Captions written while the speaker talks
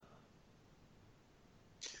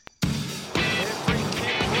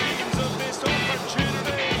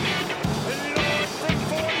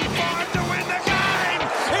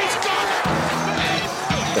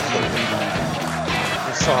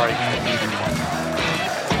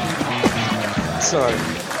Sorry.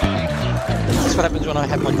 That's what happens when I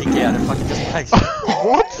have my dick out. It fucking just makes...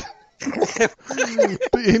 What?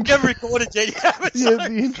 You haven't recorded yet, you haven't? Yeah,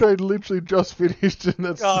 the intro literally just finished, and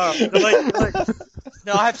that's...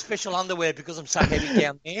 No, I have special underwear because I'm so heavy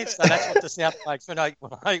down there, so that's what the sound makes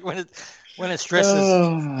when it stresses.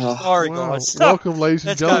 Sorry, Wow. guys. Welcome, ladies and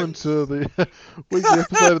Let's gentlemen, go. to the weekly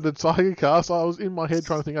episode of the Tiger Cast. I was in my head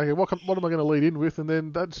trying to think, okay, what am I going to lead in with? And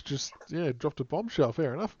then that's just, dropped a bombshell.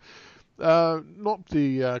 Fair enough. Not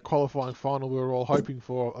the qualifying final we were all hoping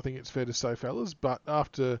for, I think it's fair to say, fellas, but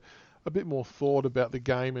after a bit more thought about the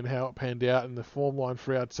game and how it panned out and the form line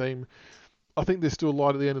for our team, I think there's still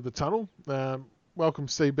light at the end of the tunnel. Welcome,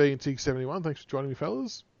 CB and TIG71. Thanks for joining me,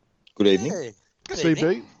 fellas. Good evening. Hey, good CB,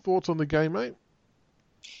 evening. thoughts on the game, mate?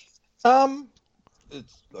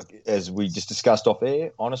 It's like, as we just discussed off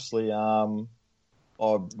air, honestly, I'm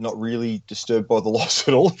not really disturbed by the loss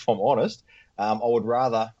at all, if I'm honest. I'd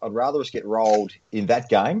rather us get rolled in that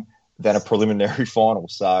game than a preliminary final.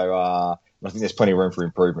 So I think there's plenty of room for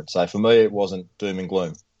improvement. So for me, it wasn't doom and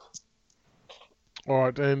gloom. All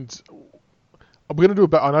right, and we're going to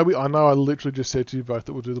do I know I literally just said to you both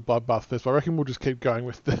that we'll do the bloodbath first, but I reckon we'll just keep going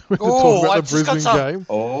with the talk about the Brisbane game.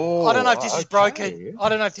 Oh, I don't know if this is broken. I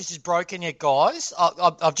don't know if this is broken yet, guys.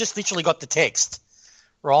 I've just literally got the text,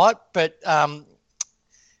 right? But I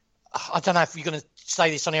don't know if you're going to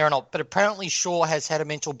say this on air or not, but apparently Shaw has had a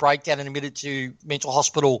mental breakdown and admitted to mental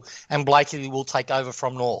hospital, and Blakely will take over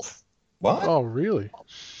from North. What? Oh, really?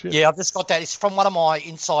 Shit. Yeah, I've just got that. It's from one of my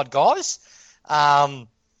inside guys. Now,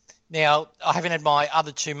 I haven't had my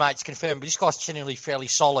other two mates confirm, but this guy's generally fairly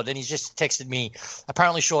solid, and he's just texted me.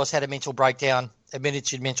 Apparently, Shaw's had a mental breakdown, admitted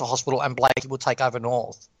to mental hospital, and Blakey will take over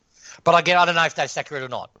North. But again, I don't know if that's accurate or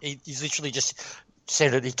not. He's literally just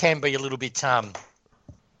said that he can be a little bit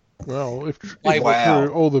Well, if Wow.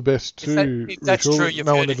 true, all the best to if that's Rachel. true, you've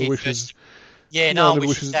No heard one it ever here wishes. first. Yeah, No no one one ever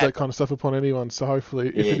wishes wishes that kind of stuff upon anyone. So hopefully,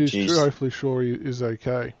 if Yeah, it is geez. true, hopefully Shaw is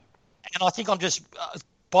okay. And I think I'm just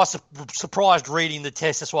surprised reading the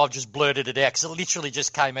test. That's why I've just blurted it out, because it literally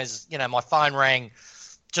just came as, my phone rang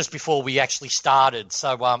just before we actually started.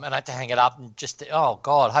 So, and I had to hang it up and just, oh,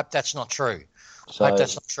 God, hope that's not true. So Hope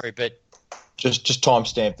that's not true, but just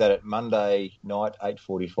timestamp that at Monday night,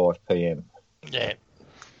 8:45 p.m. yeah.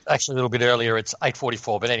 Actually, a little bit earlier, it's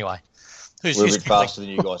 8:44, but anyway. We're a bit faster than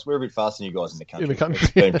you guys. We're a bit faster than you guys in the country. In the country.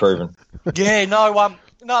 It's been proven. Yeah, no,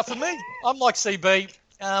 for me, I'm like CB.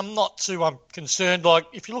 I'm not too concerned. Like,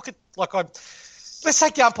 if you look at, let's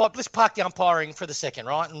take the umpire, let's park the umpiring for the second,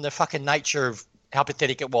 right? And the fucking nature of how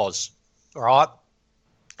pathetic it was, all right?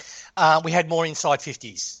 We had more inside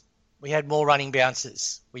 50s. We had more running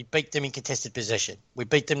bounces. We beat them in contested possession. We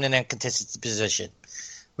beat them in uncontested possession.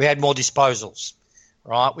 We had more disposals,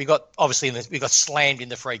 right? We got slammed in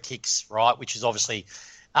the free kicks, right? Which is obviously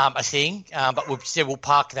a thing, but we'll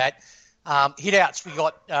park that. Hit outs, we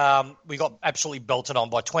got absolutely belted on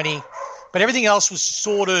by 20, but everything else was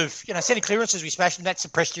sort of, centre clearances we smashed, and that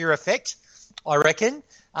suppressed your effect, I reckon.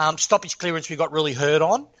 Stoppage clearance we got really hurt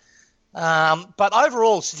on. But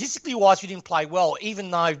overall, statistically wise, we didn't play well,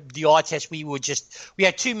 even though the eye test we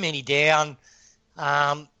had too many down.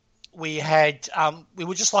 We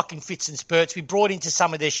were just like in fits and spurts. We brought into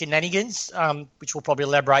some of their shenanigans, which we'll probably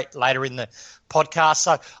elaborate later in the podcast.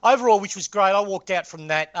 So overall, which was great. I walked out from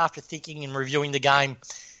that after thinking and reviewing the game.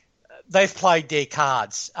 They've played their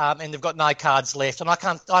cards, and they've got no cards left. And I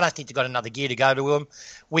don't think they've got another gear to go to them.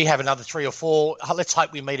 We have another 3 or 4. Let's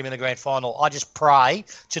hope we meet them in the grand final. I just pray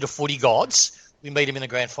to the footy gods we meet them in the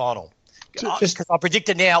grand final. Because I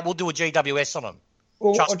predicted now we'll do a GWS on them.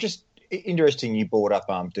 Well, interesting you brought up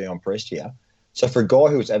Dion Prestia. So for a guy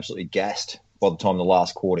who was absolutely gassed by the time the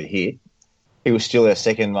last quarter hit, he was still our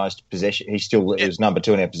second most possession. He was number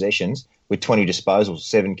 2 in our possessions with 20 disposals,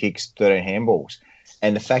 7 kicks, 13 handballs.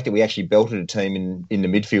 And the fact that we actually belted a team in the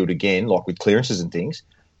midfield again, like with clearances and things,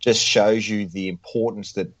 just shows you the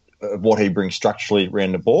importance of what he brings structurally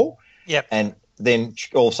around the ball. Yep. And then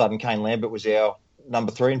all of a sudden, Kane Lambert was our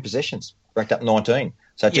number 3 in possessions, racked up 19.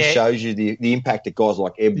 So it just shows you the impact that guys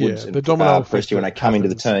like Edwards and Prestia, when they come into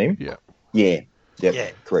the team. Yeah,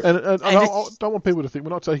 correct. And I don't want people to think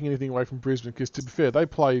we're not taking anything away from Brisbane, because to be fair, they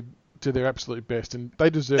played to their absolute best and they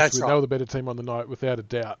deserved to win. They were the better team on the night, without a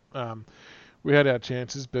doubt. We had our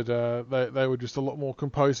chances, but they were just a lot more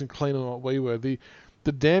composed and clean than what we were. The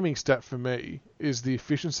damning stat for me is the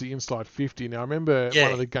efficiency inside 50. Now, I remember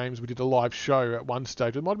one of the games we did a live show at one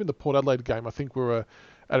stage. It might have been the Port Adelaide game. I think we were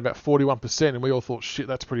at about 41%, and we all thought, shit,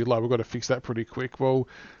 that's pretty low. We've got to fix that pretty quick. Well,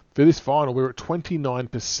 for this final, we were at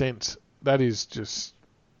 29%. That is just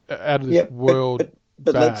out of this world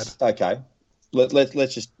but bad.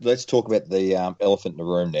 Let's talk about the elephant in the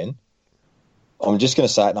room then. I'm just going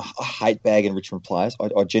to say it, and I hate bagging Richmond players.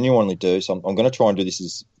 I genuinely do. So I'm going to try and do this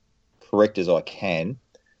as correct as I can.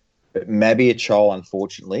 But Mabior Chol,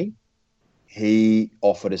 unfortunately, he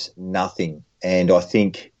offered us nothing. And I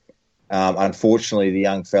think, unfortunately, the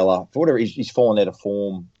young fella, for whatever, he's fallen out of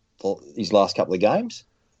form for his last couple of games.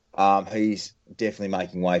 He's definitely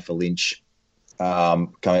making way for Lynch. And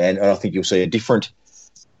I think you'll see a different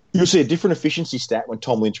efficiency stat when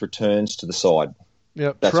Tom Lynch returns to the side.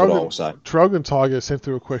 Yeah, that's what I will say. Trog and Tiger sent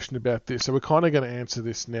through a question about this, so we're kind of going to answer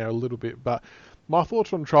this now a little bit. But my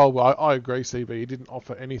thoughts on Trog, I agree, CB, he didn't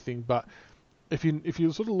offer anything. But if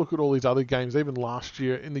you sort of look at all these other games, even last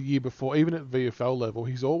year, in the year before, even at VFL level,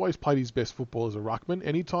 he's always played his best football as a ruckman.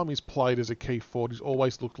 Anytime he's played as a key forward, he's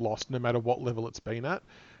always looked lost, no matter what level it's been at.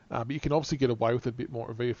 But you can obviously get away with it a bit more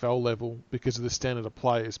at VFL level because of the standard of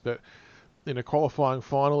players. But in a qualifying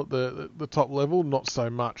final at the top level, not so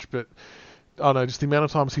much. But I don't know, just the amount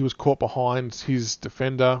of times he was caught behind his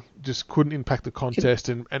defender just couldn't impact the contest.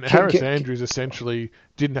 And Harris Andrews essentially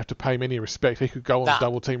didn't have to pay him any respect. He could go on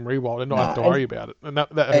double team rewild and not have to worry about it. And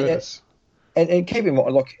that hurt us. And keep in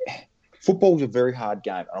mind, football's a very hard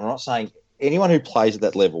game. I'm not saying anyone who plays at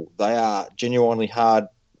that level, they are genuinely hard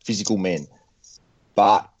physical men.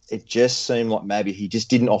 But it just seemed like maybe he just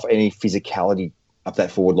didn't offer any physicality up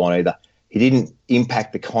that forward line either. He didn't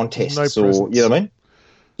impact the contests you know what I mean?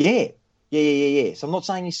 Yeah. So I'm not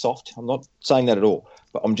saying he's soft. I'm not saying that at all.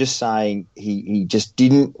 But I'm just saying he just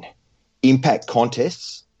didn't impact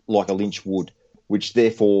contests like a Lynch would, which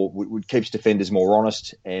therefore would keeps defenders more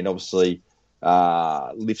honest and obviously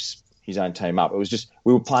lifts his own team up. It was just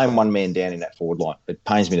we were playing one man down in that forward line. It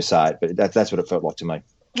pains me to say it, but that's what it felt like to me.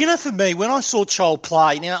 You know, for me, when I saw Chol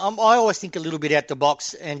play, now I always think a little bit out the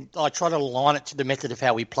box and I try to align it to the method of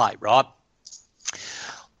how we play, right?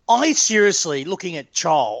 I seriously, looking at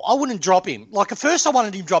Chol, I wouldn't drop him. Like, at first I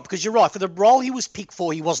wanted him dropped because you're right. For the role he was picked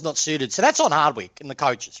for, he was not suited. So that's on Hardwick and the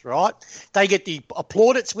coaches, right? They get the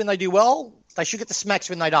plaudits when they do well. They should get the smacks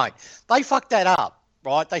when they don't. They fucked that up,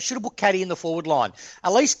 right? They should have put Caddy in the forward line.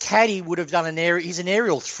 At least Caddy would have done he's an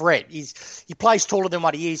aerial threat. He plays taller than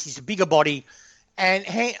what he is. He's a bigger body. And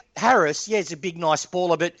Harris, he's a big, nice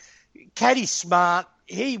baller, but Caddy's smart.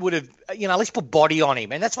 He would have, let's put body on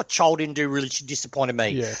him. And that's what Chol didn't do, really disappointed me.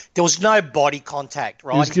 Yeah. There was no body contact,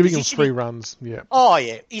 right? He was giving him 3 runs, yeah. Oh,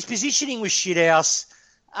 yeah. His positioning was shithouse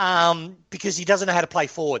because he doesn't know how to play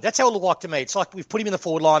forward. That's how it looked like to me. It's like we've put him in the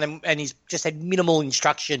forward line and he's just had minimal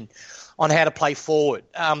instruction on how to play forward.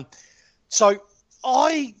 So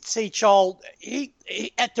I see Chol, he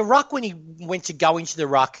at the ruck when he went to go into the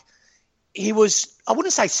ruck, he was, I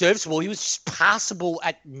wouldn't say serviceable, he was just passable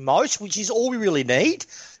at most, which is all we really need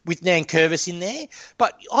with Nankervis in there.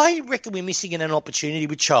 But I reckon we're missing an opportunity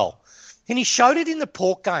with Chol. And he showed it in the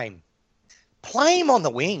Port game. Play him on the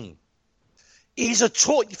wing. He's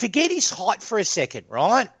forget his height for a second,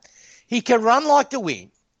 right? He can run like the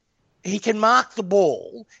wind. He can mark the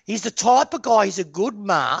ball. He's the type of guy, he's a good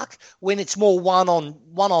mark when it's more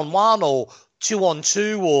one-on-one or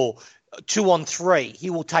 2-on-2 or 2-on-3, he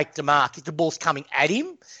will take the mark if the ball's coming at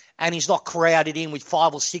him and he's not crowded in with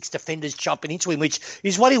 5 or 6 defenders jumping into him, which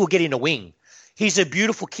is what he will get in a wing. He's a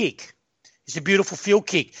beautiful kick. He's a beautiful field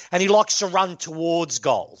kick, and he likes to run towards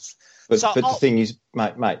goals. But the thing is,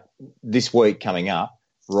 mate, this week coming up,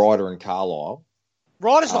 Ryder and Carlisle.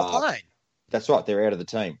 Ryder's not playing. That's right. They're out of the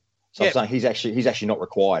team. So I'm saying he's actually not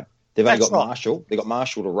required. They've only got Marshall. They've got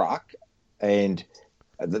Marshall to ruck, and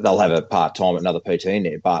they'll have a part-time another PT in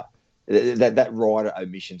there, but that Ryder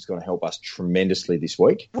omission is going to help us tremendously this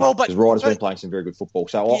week. Well, because Ryder's been playing some very good football.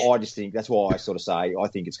 So I just think that's why I sort of say I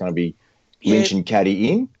think it's going to be Lynch and Caddy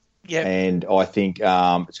in. Yeah. And I think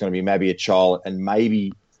it's going to be maybe a Chol and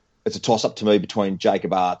maybe it's a toss-up to me between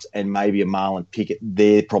Jacob Arts and maybe a Marlon Pickett.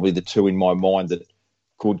 They're probably the two in my mind that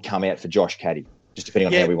could come out for Josh Caddy, just depending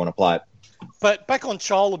on how we want to play it. But back on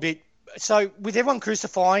Chol a bit. So with everyone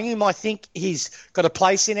crucifying him, I think he's got a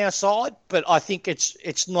place in our side, but I think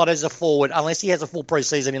it's not as a forward unless he has a full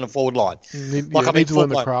preseason in the forward line. He needs to learn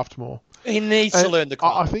the craft more. He needs to learn the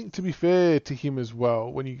craft. I think, to be fair to him as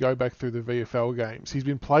well, when you go back through the VFL games, he's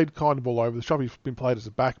been played kind of all over the shop. He's been played as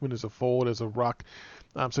a backman, as a forward, as a ruck.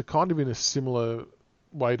 So kind of in a similar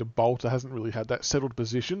way to Bolter, hasn't really had that settled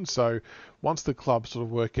position. So once the club sort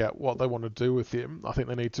of work out what they want to do with him, I think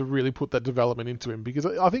they need to really put that development into him because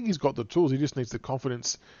I think he's got the tools. He just needs the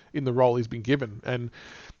confidence in the role he's been given. And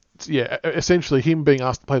yeah, essentially him being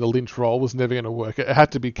asked to play the Lynch role was never going to work. It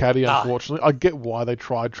had to be Caddy, unfortunately. I get why they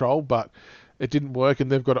tried Troll, but it didn't work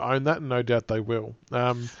and they've got to own that and no doubt they will.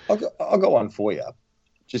 I've got one for you.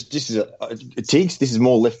 Just as Tiggs, this is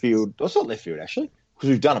more left field. It's not left field actually because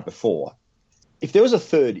we've done it before. If there was a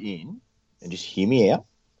third in and just hear me out.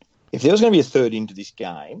 If there was going to be a third into this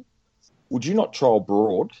game, would you not trial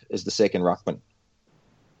Broad as the second ruckman?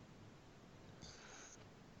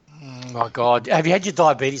 Oh, my God. Have you had your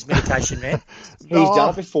diabetes medication, man? He's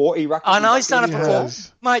done it before. I know he's done it before.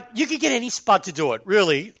 Mate, you could get any spud to do it,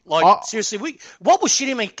 really. Like, seriously, what was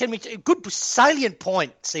shitting me? Good salient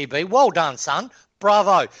point, CB. Well done, son.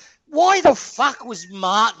 Bravo. Why the fuck was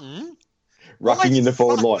Martin... Rucking in the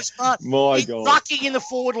forward line. My God. Rucking in the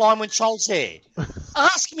forward line when Charles there.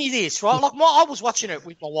 Ask me this, right? Like, I was watching it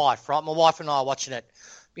with my wife, right? My wife and I are watching it.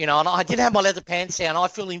 You know, and I did have my leather pants down. I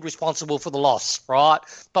feel responsible for the loss, right?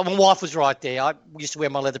 But my wife was right there. I used to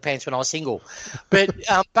wear my leather pants when I was single. But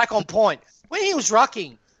back on point, when he was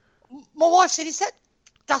rucking, my wife said, "Is that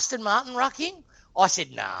Dustin Martin rucking?" I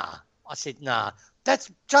said, nah.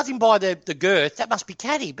 That's, judging by the girth, that must be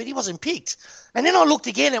Caddy, but he wasn't picked. And then I looked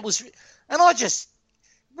again, why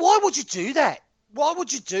would you do that? Why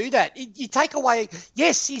would you do that? You take away,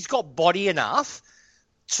 yes, he's got body enough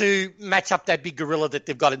to match up that big gorilla that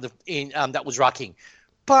they've got that was rucking.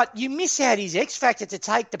 But you miss out his X factor to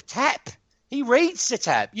take the tap. He reads the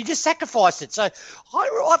tap. You just sacrificed it. So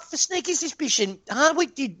I for sneaky suspicion,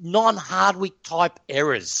 Hardwick did non-Hardwick type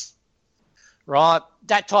errors, right?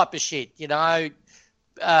 That type of shit, you know.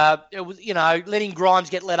 It was, you know, letting Grimes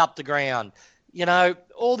get let up the ground. You know,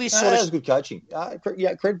 all this sort of... That was good coaching.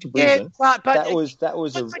 Credit to Brisbane. Yeah, but that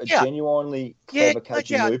was a genuinely clever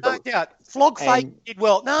coaching move. No doubt. Flog Fagan did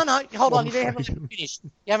well. No, hold on. You haven't let me finish.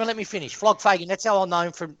 You haven't let me finish. Flog Fagan, that's how I'll know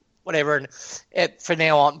him from whatever and from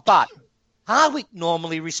now on. But Hardwick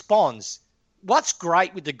normally responds. What's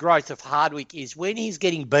great with the growth of Hardwick is when he's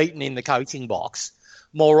getting beaten in the coaching box,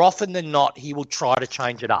 more often than not, he will try to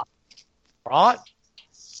change it up. Right?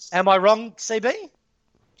 Am I wrong, CB?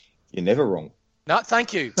 You're never wrong. No,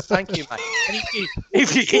 thank you, mate. And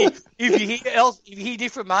if you hear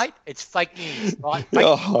different, mate, it's fake news, right?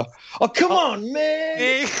 Oh, come on, man!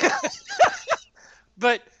 Yeah.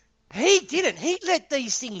 But he didn't. He let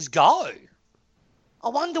these things go. I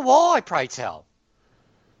wonder why. Pray tell.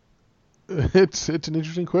 It's an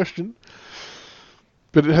interesting question,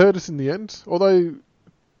 but it hurt us in the end. Although,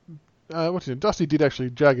 Dusty did actually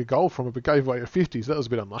jag a goal from it, but gave away a 50, so that was a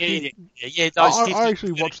bit unlucky. Yeah. I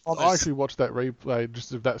actually watched that replay,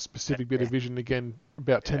 just of that specific bit of vision again,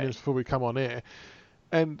 about 10 minutes before we come on air,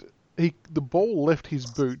 and the ball left his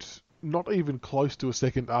boot not even close to a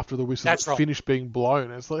second after the whistle finished being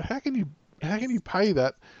blown. It's like, how can you pay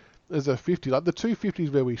that as a 50? Like the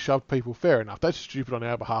 250s where we shoved people, fair enough. That's stupid on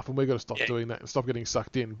our behalf, and we've got to stop doing that and stop getting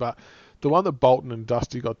sucked in. But the one that Bolton and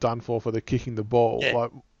Dusty got done for the kicking the ball,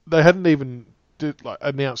 like. They hadn't even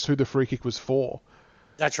announced who the free kick was for.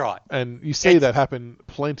 That's right. And you see that happen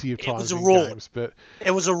plenty of times in games. But it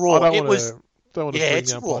was a raw. I don't want to bring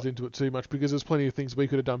the umpires into it too much because there's plenty of things we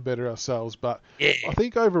could have done better ourselves. But I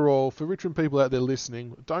think overall, for Richmond people out there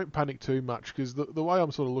listening, don't panic too much because the way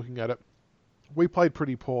I'm sort of looking at it, we played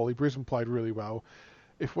pretty poorly. Brisbane played really well.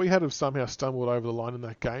 If we had have somehow stumbled over the line in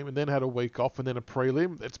that game and then had a week off and then a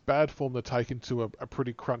prelim, it's bad form to take into a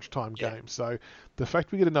pretty crunch time game. So the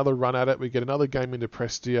fact we get another run at it, we get another game into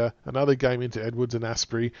Prestia, another game into Edwards and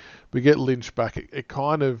Asprey, we get Lynch back, it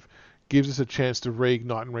kind of gives us a chance to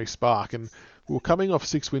reignite and re-spark. And we're coming off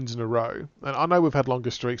 6 wins in a row. And I know we've had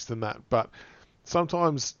longer streaks than that, but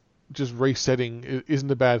sometimes just resetting isn't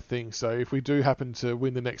a bad thing. So if we do happen to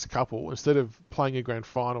win the next couple, instead of playing a grand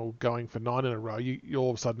final going for 9 in a row, you're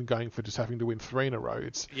all of a sudden going for just having to win 3 in a row.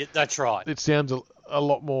 That's right. It sounds a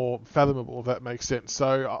lot more fathomable, if that makes sense.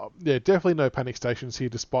 So definitely no panic stations here,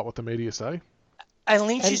 despite what the media say. And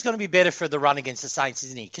Lynch is going to be better for the run against the Saints,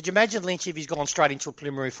 isn't he? Could you imagine Lynch if he's gone straight into a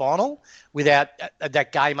preliminary final without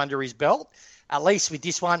that game under his belt? At least with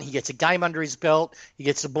this one, he gets a game under his belt. He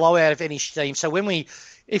gets a blowout of any team. So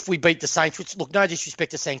if we beat the Saints, which, look, no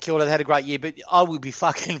disrespect to St Kilda, they had a great year, but I would be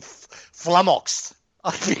fucking flummoxed.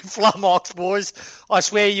 I'd be flummoxed, boys. I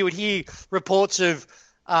swear you would hear reports of...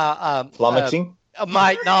 flummoxing?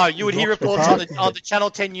 Mate, no, you would hear reports on the Channel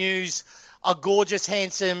 10 News, a gorgeous,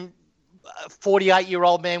 handsome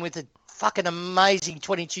 48-year-old man with a fucking amazing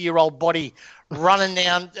 22-year-old body running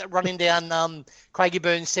down Craigie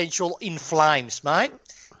Burns Central in flames, mate.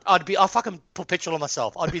 I fucking put petrol on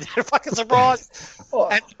myself. I'd be that fucking surprised.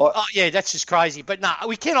 That's just crazy. But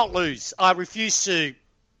we cannot lose. I refuse to.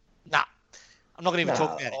 I'm not going to even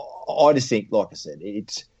talk about it. I just think, like I said,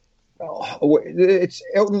 it's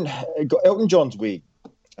Elton John's wig.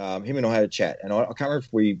 Him and I had a chat, and I can't remember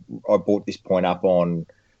if I brought this point up on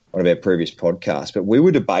one of our previous podcasts, but we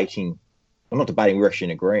were debating. Well, not debating. We were actually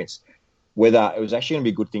in agreement whether it was actually going to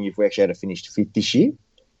be a good thing if we actually had finished 5th this year,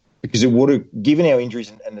 because it would have given our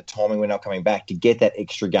injuries and the timing we're not coming back to get that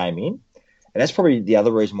extra game in. And that's probably the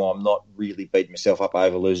other reason why I'm not really beating myself up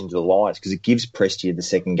over losing to the Lions, because it gives Prestia the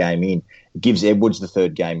second game in. It gives Edwards the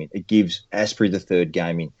third game in. It gives Asprey the third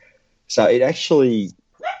game in. So it actually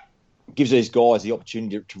gives these guys the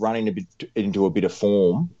opportunity to run into a bit of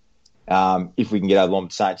form if we can get over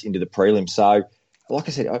the Saints into the prelims. So, like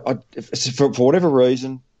I said, for whatever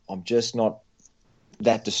reason, I'm just not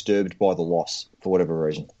that disturbed by the loss, for whatever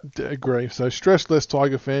reason. Agree. So stress less,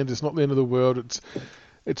 Tiger fans. It's not the end of the world.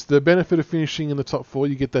 It's the benefit of finishing in the top four.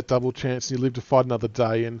 You get that double chance and you live to fight another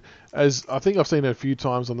day. And as I think I've seen it a few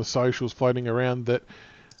times on the socials floating around that,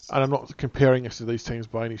 and I'm not comparing us to these teams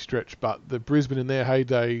by any stretch, but the Brisbane in their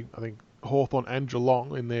heyday, I think Hawthorn and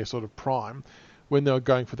Geelong in their sort of prime, when they were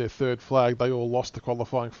going for their third flag, they all lost the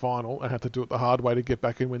qualifying final and had to do it the hard way to get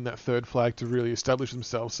back and win that third flag to really establish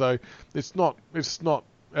themselves. So it's not out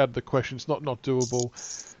of the question. It's not doable.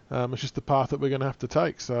 It's just the path that we're going to have to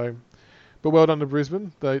take. So. But well done to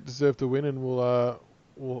Brisbane. They deserve to win, and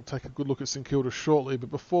we'll take a good look at St Kilda shortly. But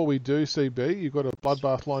before we do, CB, you've got a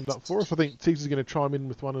bloodbath lined up for us. I think Tiggs is going to chime in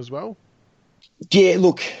with one as well. Yeah,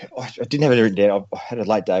 look, I didn't have it written down. I had a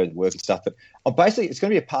late day with work and stuff, but it's going to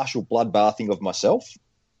be a partial bloodbathing of myself,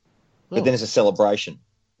 but then it's a celebration.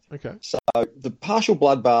 Okay. So the partial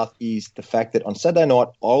bloodbath is the fact that on Saturday night,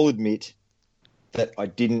 I'll admit that I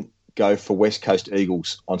didn't go for West Coast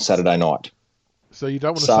Eagles on Saturday night. So you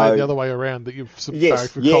don't want to say the other way around that you've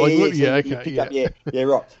barracked for Collingwood? Yeah,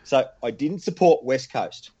 right. So I didn't support West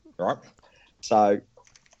Coast, right? So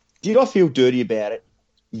did I feel dirty about it?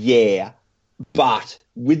 Yeah. But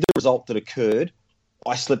with the result that occurred,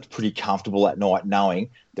 I slept pretty comfortable that night knowing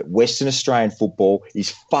that Western Australian football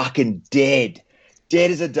is fucking dead.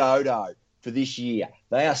 Dead as a dodo for this year.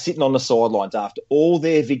 They are sitting on the sidelines after all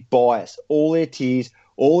their Vic bias, all their tears,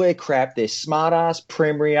 all their crap, their smart-ass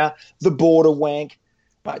Premier, the border wank.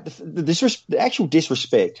 But the actual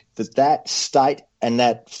disrespect that state and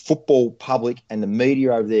that football public and the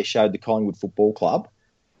media over there showed the Collingwood Football Club,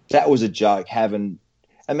 that was a joke.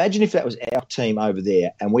 Imagine if that was our team over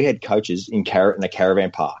there and we had coaches in a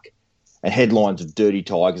caravan park and headlines of dirty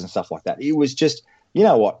Tigers and stuff like that. It was just, you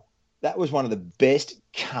know what, that was one of the best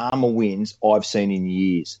karma wins I've seen in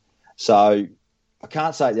years. So I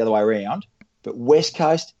can't say it the other way around. But West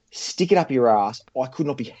Coast, stick it up your ass. I could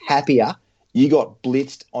not be happier. You got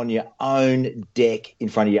blitzed on your own deck in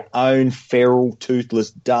front of your own feral,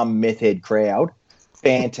 toothless, dumb, meth head crowd.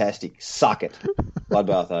 Fantastic. Suck it.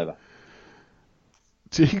 Bloodbath over.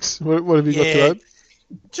 Tiggs, what have you got to add?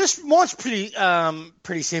 Just mine's pretty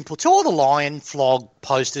simple. To all the Lion flog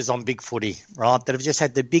posters on Big Footy, right, that have just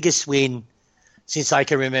had the biggest win since they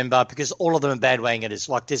can remember, because all of them are bandwagons.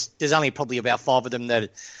 Like there's only probably about 5 of them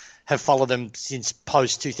that have followed them since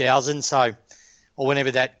post-2000, so, or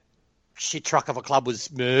whenever that shit truck of a club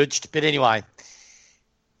was merged. But anyway,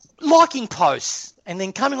 liking posts and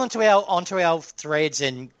then coming onto our threads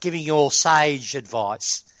and giving your sage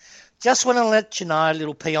advice. Just want to let you know,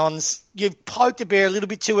 little peons, you've poked the bear a little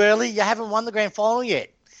bit too early. You haven't won the grand final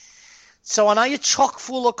yet. So I know you're chock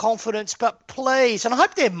full of confidence, but please, and I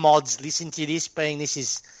hope their mods listen to this, being this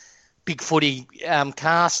is Big Footy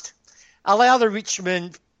cast, allow the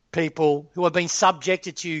Richmond people who have been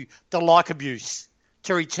subjected to the like abuse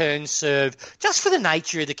to return serve, just for the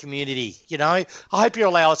nature of the community, you know. I hope you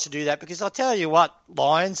allow us to do that, because I'll tell you what,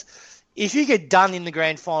 Lions, if you get done in the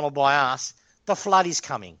grand final by us, the flood is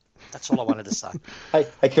coming. That's all I wanted to say.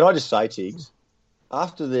 Hey, can I just say, Tiggs,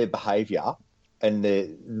 after their behaviour and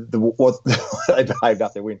what they behaved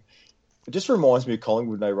after their win, it just reminds me of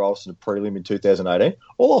Collingwood when they rolled us in a prelim in 2018.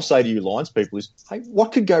 All I'll say to you Lions people is, hey,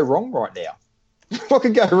 what could go wrong right now? What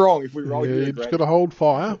could go wrong if we roll you? You've just got to hold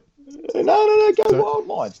fire. No. Go Wild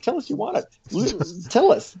Minds. Tell us you won it.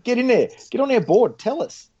 Tell us. Get in there. Get on our board. Tell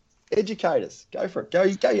us. Educate us. Go for it.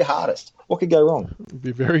 Go your hardest. What could go wrong?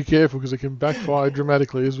 Be very careful, because it can backfire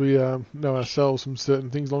dramatically, as we know ourselves from certain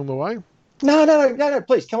things along the way. No.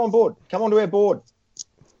 Please, come on board. Come onto our board.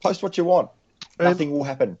 Post what you want. Nothing will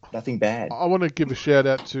happen. Nothing bad. I want to give a shout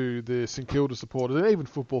out to the St Kilda supporters and even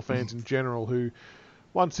football fans in general who,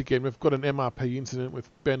 once again, we've got an MRP incident with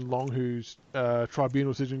Ben Long, whose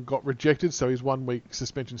tribunal decision got rejected, so his 1 week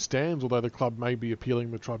suspension stands, although the club may be appealing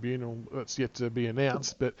the tribunal. That's yet to be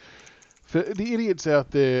announced. But for the idiots out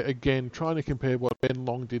there, again, trying to compare what Ben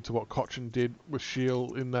Long did to what Cochin did with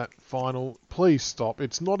Shield in that final, please stop.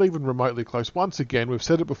 It's not even remotely close. Once again, we've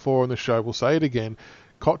said it before on the show, we'll say it again,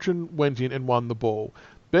 Cochin went in and won the ball.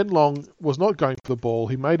 Ben Long was not going for the ball.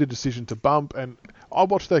 He made a decision to bump, and I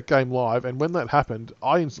watched that game live, and when that happened,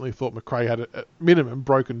 I instantly thought McRae had a minimum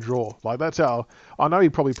broken jaw. Like, that's how... I know he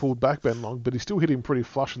probably pulled back Ben Long, but he still hit him pretty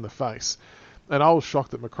flush in the face. And I was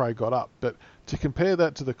shocked that McRae got up. But to compare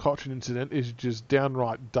that to the Cochrane incident is just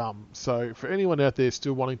downright dumb. So for anyone out there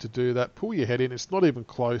still wanting to do that, pull your head in. It's not even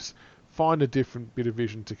close. Find a different bit of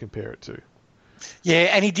vision to compare it to. Yeah,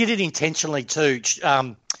 and he did it intentionally too.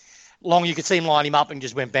 Long, you could see him line him up and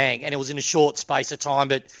just went bang. And it was in a short space of time,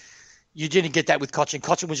 but you didn't get that with Cochrane.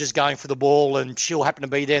 Cochrane was just going for the ball and Shield happened to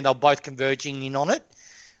be there and they were both converging in on it.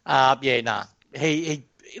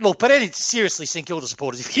 Look, but seriously, St Kilda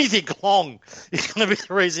supporters, if you think Long is going to be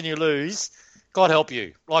the reason you lose, God help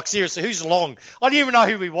you. Like, seriously, who's Long? I didn't even know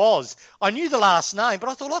who he was. I knew the last name, but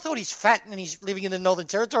I thought he's fat and he's living in the Northern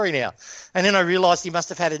Territory now. And then I realised he must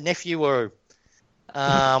have had a nephew or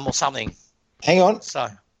something. Hang on. So,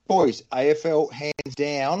 boys, AFL hands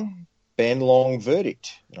down, Ben Long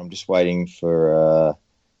verdict. I'm just waiting for a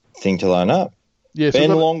thing to line up. Yeah, Ben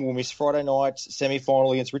Long will miss Friday night's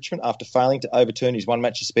semi-final against Richmond after failing to overturn his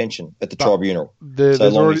one-match suspension at the tribunal. There's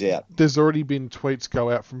already been tweets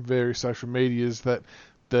go out from various social medias that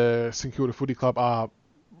the St Kilda Footy Club are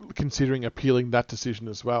considering appealing that decision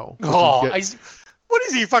as well. What is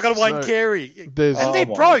he, fucking Wayne Carey? And they're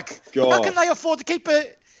broke. God. How can they afford to keep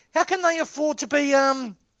it? How can they afford to be?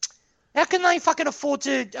 How can they fucking afford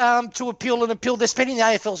to appeal and appeal? They're spending the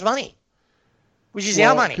AFL's money. Which is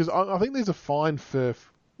our money. Because I think there's a fine for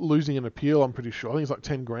losing an appeal, I'm pretty sure. I think it's like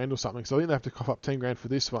 10 grand or something. So I think they have to cough up 10 grand for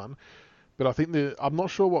this one. But I think I'm not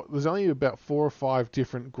sure there's only about 4 or 5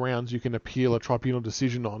 different grounds you can appeal a tribunal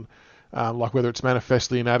decision on. Like whether it's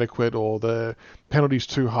manifestly inadequate or the penalty's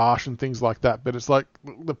too harsh and things like that. But it's like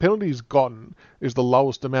the penalty he's gotten is the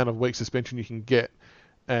lowest amount of week suspension you can get.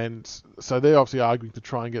 And so they're obviously arguing to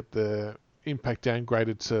try and get the impact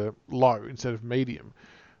downgraded to low instead of medium.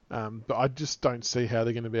 But I just don't see how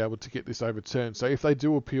they're going to be able to get this overturned. So if they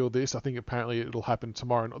do appeal this, I think apparently it'll happen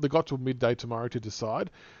tomorrow. They've got till midday tomorrow to decide.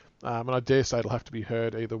 And I dare say it'll have to be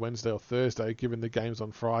heard either Wednesday or Thursday, given the game's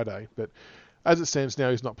on Friday. But as it stands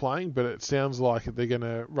now, he's not playing, but it sounds like they're going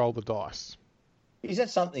to roll the dice. Is that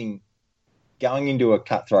something, going into a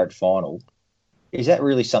cutthroat final, is that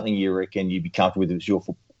really something you reckon you'd be comfortable with if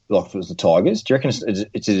it was the Tigers? Do you reckon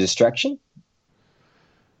it's a distraction?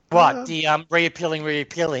 What, the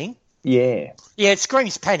reappealing? Yeah. Yeah, it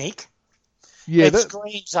screams panic. Yeah, it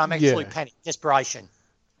screams absolute panic, desperation.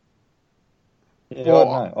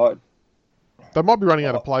 Yeah, they might be running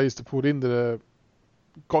out of players to put in that have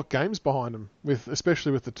got games behind them,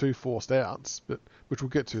 especially with the 2 forced outs, which we'll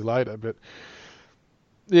get to later. But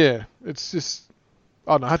yeah, it's just,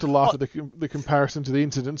 I don't know, I had to laugh at the comparison to the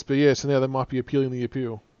incidents, but yeah, so now they might be appealing the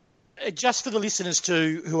appeal. Just for the listeners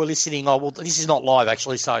who are listening, this is not live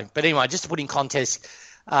actually, but anyway, just to put in context,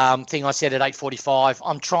 thing I said at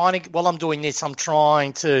 8:45. While I'm doing this, I'm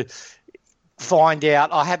trying to find out.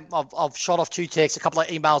 I've shot off 2 texts, a couple of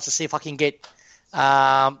emails to see if I can get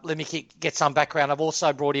get some background. I've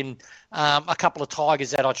also brought in a couple of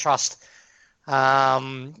Tigers that I trust,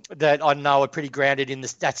 that I know are pretty grounded in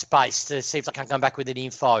that space, to see if I can come back with any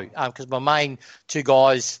info. Because my main 2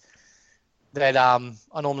 guys that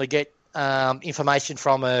I normally get information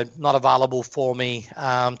from are not available for me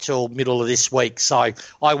till middle of this week. So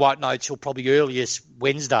I won't know till probably earliest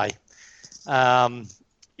Wednesday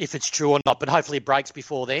if it's true or not, but hopefully it breaks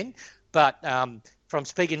before then. But from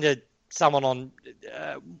speaking to someone on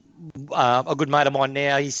a good mate of mine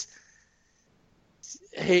now, he's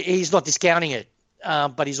not discounting it,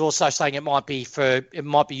 but he's also saying it might be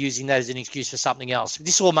using that as an excuse for something else.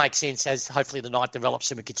 This all makes sense as hopefully the night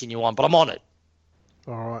develops and we continue on, but I'm on it.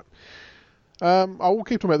 All right. I will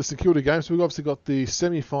keep talking about the St Kilda game. So we've obviously got the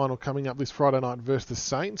semi-final coming up this Friday night versus the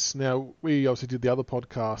Saints. Now, we obviously did the other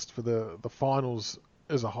podcast for the finals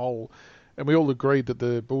as a whole, and we all agreed that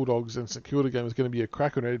the Bulldogs and St Kilda game was going to be a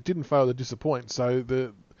cracker, and it didn't fail to disappoint. So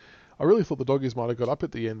I really thought the Doggies might have got up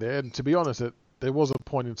at the end there, and to be honest, there was a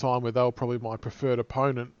point in time where they were probably my preferred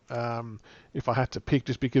opponent if I had to pick,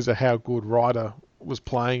 just because of how good Ryder was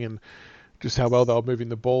playing and just how well they were moving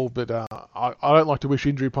the ball. But I don't like to wish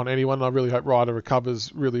injury upon anyone. I really hope Ryder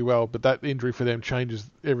recovers really well. But that injury for them changes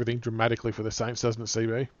everything dramatically for the Saints, doesn't it,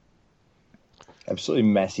 CB? Absolutely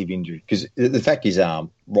massive injury. Because the fact is, Ryder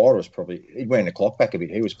was he went the clock back a bit.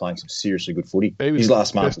 He was playing some seriously good footy. His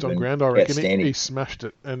last month best on ground, I reckon. He smashed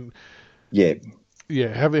it. And yeah,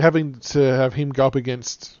 having to have him go up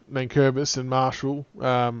against Nankervis and Marshall,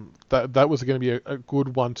 that was going to be a good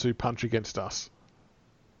 1-2 punch against us.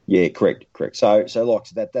 Yeah, correct. So like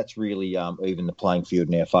that's really even the playing field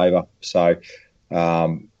in our favour. So,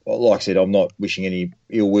 like I said, I'm not wishing any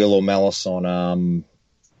ill will or malice on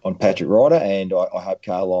Patrick Ryder, and I hope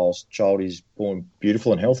Carlisle's child is born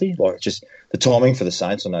beautiful and healthy. Like, just the timing for the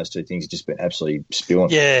Saints on those 2 things has just been absolutely spewing.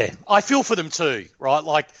 Yeah, I feel for them too, right?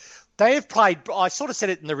 Like, they have played. I sort of said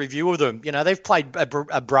it in the review of them. They've played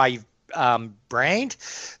a brave brand.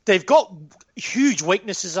 They've got huge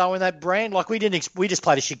weaknesses though in that brand. Like we just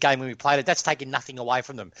played a shit game when we played it. That's taking nothing away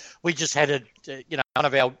from them. We just had one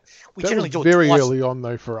of our. We generally do it very twice. early on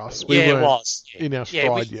though for us. It was in our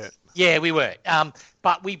stride yet. Yeah, we were.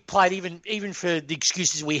 But we played even for the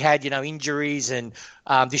excuses we had, injuries and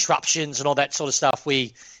disruptions and all that sort of stuff.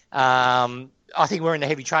 I think we're in the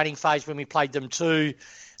heavy training phase when we played them too.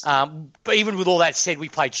 But even with all that said, we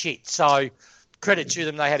played shit. So credit to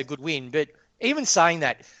them, they had a good win. But even saying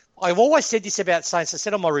that, I've always said this about Saints. I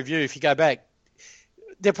said on my review, if you go back,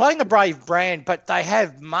 they're playing a brave brand, but they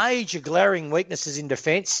have major glaring weaknesses in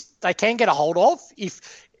defence. They can get a hold of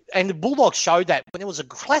and the Bulldogs showed that when it was a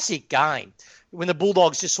classic game, when the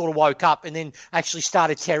Bulldogs just sort of woke up and then actually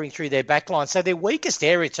started tearing through their back line. So their weakest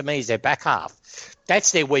area to me is their back half.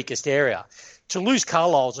 That's their weakest area. To lose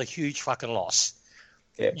Carlisle is a huge fucking loss.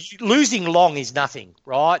 Yeah. Losing Long is nothing,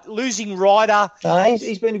 right? Losing Ryder.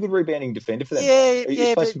 He's been a good rebounding defender for them.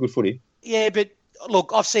 He's played some good footy. Yeah, but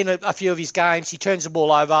look, I've seen a few of his games. He turns the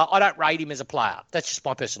ball over. I don't rate him as a player. That's just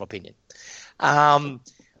my personal opinion.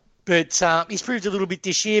 But he's proved a little bit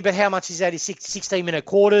this year. But how much is that? His 16-minute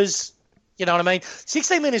quarters. You know what I mean?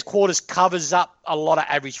 16-minute quarters covers up a lot of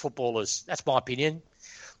average footballers. That's my opinion.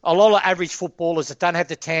 A lot of average footballers that don't have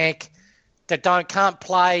the tank, that can't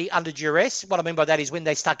play under duress. What I mean by that is when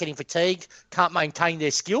they start getting fatigued, can't maintain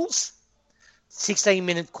their skills.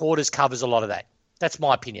 16-minute quarters covers a lot of that. That's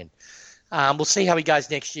my opinion. We'll see how he goes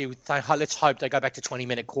next year. Let's hope they go back to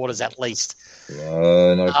 20-minute quarters at least.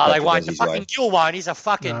 No, they won't. The fucking Gill won't. He's a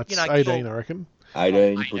fucking... No, it's 18, I reckon.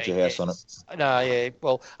 18, you put your house on it. No, yeah.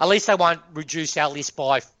 Well, at least they won't reduce our list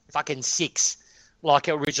by fucking 6 like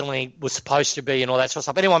it originally was supposed to be and all that sort of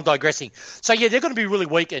stuff. Anyway, I'm digressing. So, yeah, they're going to be really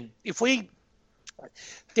weakened.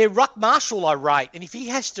 Their ruck Marshall I rate, and if he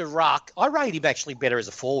has to ruck, I rate him actually better as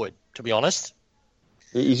a forward, to be honest.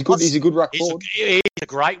 He's a good ruck forward. He's a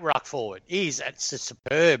great ruck forward. It's a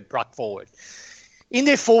superb ruck forward. In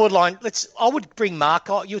their forward line, I would bring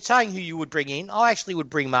Markov. You're saying who you would bring in. I actually would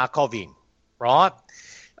bring Markov in, right?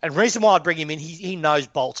 And the reason why I'd bring him in, he knows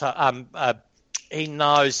Bolter. He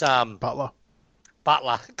knows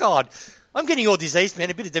Butler. God, I'm getting all diseased, man.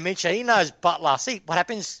 A bit of dementia. He knows Butler. See what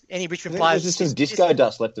happens? Any Richmond players? There's just some disco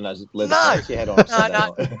dust left in those leather no, you had on.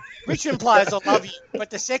 No. Richmond players, I love you, but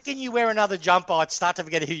the second you wear another jumper, I'd start to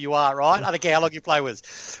forget who you are. Right? I don't care how long you play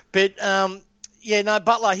with. But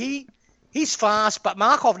Butler. He's fast, but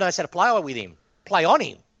Markov knows how to play on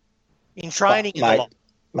him in training.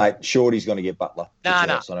 Mate, Shorty's going to get Butler.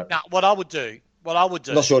 No. What I would do.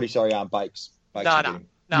 Not Shorty, sorry, Bakes. What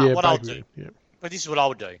I'll do. Yeah. But this is what I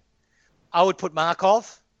would do. I would put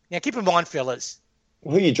Markov. Now, keep in mind, fellas.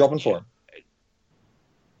 Who are you dropping for him?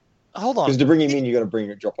 Hold on. Because to bring him in, you've got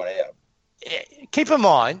to drop one out. Keep in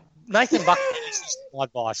mind, Nathan Buckley is my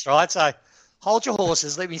advice, right? So hold your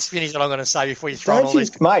horses. Let me finish what I'm going to say before you throw all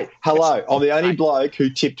this. Mate, hello. I'm the only bloke who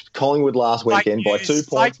tipped Collingwood last weekend by 2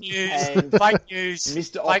 points. Fake news.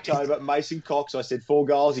 Mr. October, Mason Cox, I said 4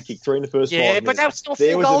 goals. He kicked 3 in the first 5 minutes. Yeah, but that's not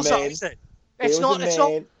 4 goals, is it? There was a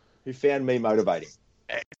man who found me motivating.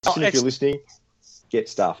 If you're listening, get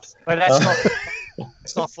stuffed. But that's not...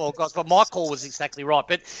 It's not 4 goals, but my call was exactly right.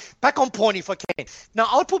 But back on point if I can. No,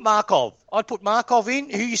 I'd put Markov. In.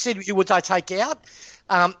 Who you said you would take out?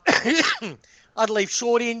 I'd leave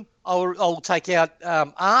Short in. I'll take out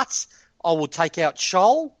Arts. I would take out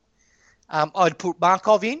Scholl. I'd put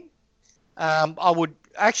Markov in. I would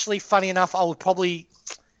actually, funny enough, I would probably...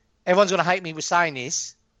 Everyone's going to hate me for saying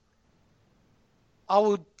this. I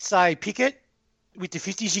would say Pickett with the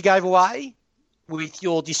 50s you gave away, with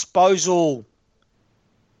your disposal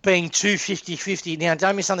being 250-50. Now,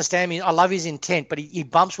 don't misunderstand me. I love his intent, but he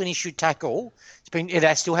bumps when he should tackle.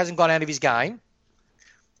 It still hasn't gone out of his game.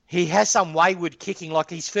 He has some wayward kicking, like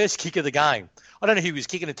his first kick of the game. I don't know who he was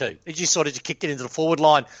kicking it to. He just sort of kicked it into the forward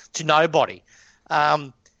line to nobody.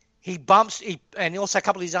 He bumps, and also a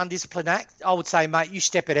couple of his undisciplined acts. I would say, mate, you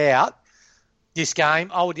step it out this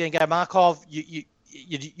game. I would then go, Markov,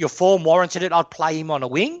 your form warranted it. I'd play him on a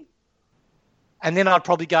wing. And then I'd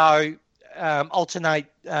probably go alternate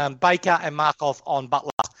Baker and Markov on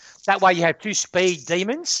Butler. That way you have 2 speed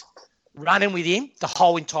demons running with him the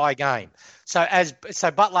whole entire game. So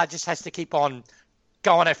Butler just has to keep on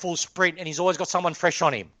going at full sprint, and he's always got someone fresh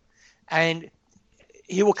on him. And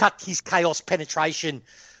he will cut his chaos penetration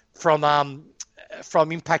from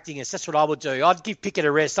impacting us. That's what I would do. I'd give Pickett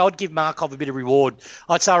a rest. I would give Markov a bit of reward.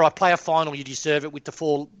 I'd say, all right, play a final. You deserve it with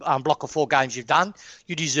the block of 4 games you've done.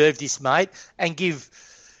 You deserve this, mate. And give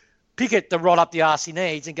Pickett the rod up the arse he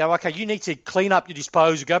needs and go, okay, you need to clean up your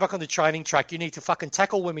disposal, go back on the training track. You need to fucking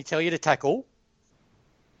tackle when we tell you to tackle.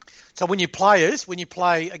 So when you play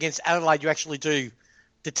against Adelaide, you actually do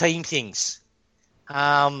the team things.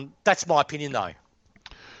 That's my opinion, though.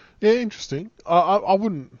 Yeah, interesting. I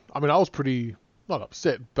wouldn't. I mean, I was pretty not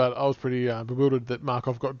upset, but I was pretty bewildered that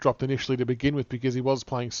Markov got dropped initially to begin with because he was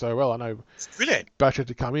playing so well. I know Batch had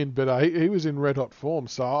to come in, but he was in red hot form,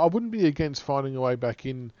 so I wouldn't be against finding a way back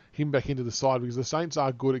into the side because the Saints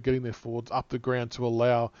are good at getting their forwards up the ground to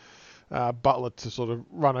allow Butler to sort of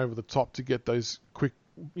run over the top to get those quick,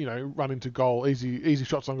 run into goal, easy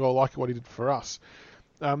shots on goal like what he did for us.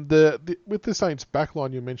 With the Saints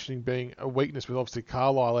backline you're mentioning being a weakness with obviously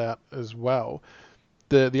Carlisle out as well,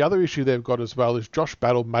 the other issue they've got as well is Josh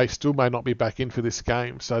Battle may not be back in for this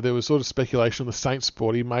game. So there was sort of speculation on the Saints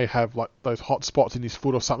sport he may have like those hot spots in his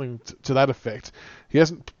foot or something to that effect. He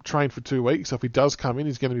hasn't trained for 2 weeks, so if he does come in,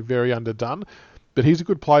 he's going to be very underdone. But he's a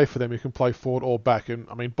good player for them. He can play forward or back, and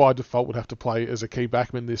I mean by default would have to play as a key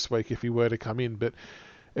backman this week if he were to come in. But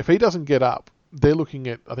if he doesn't get up, they're looking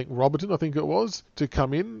at, I think, Robertson, to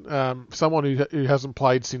come in. Someone who hasn't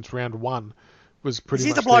played since round 1 was pretty much.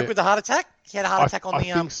 Is he the bloke with the heart attack? He had a heart attack on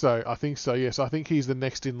the... I think so, yes. I think he's the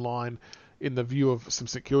next in line in the view of some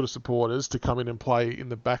St Kilda supporters to come in and play in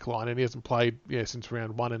the back line, and he hasn't played since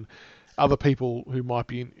round 1. And other people who might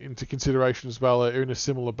be into consideration as well are in a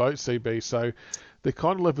similar boat, CB. So they're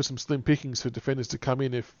kind of left with some slim pickings for defenders to come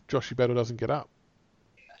in if Joshy Battle doesn't get up.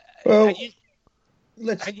 Well,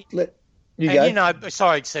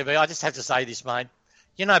 sorry, CB, I just have to say this, mate.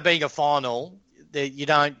 Being a final,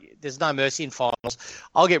 there's no mercy in finals.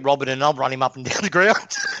 I'll get Robert and I'll run him up and down the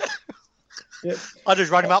ground. Yep. I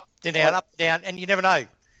just run him up and down, and you never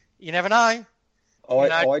know.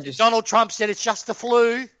 Donald Trump said it's just the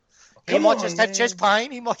flu. He might just have chest pain.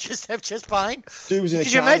 Dude was in a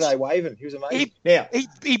car today waving. He was amazing.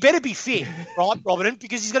 He better be fit, right, Robertson,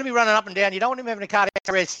 because he's going to be running up and down. You don't want him having a cardiac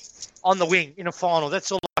arrest on the wing in a final.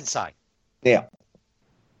 That's all I can say. Now,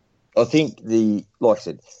 I think like I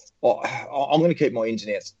said, I'm going to keep my ins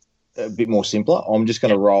and outs a bit more simpler. I'm just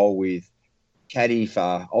going to roll with Caddy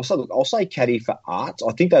for... I'll say Caddy for Arts.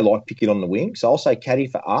 I think they like Pickett on the wing, so I'll say Caddy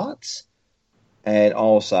for Arts, and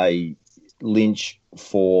I'll say Lynch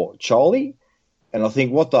for Charlie. And I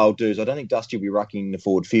think what they'll do is, I don't think Dusty will be rucking the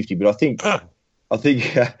forward 50, but I think the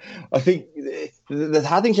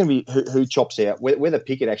hard thing's going to be who chops out, whether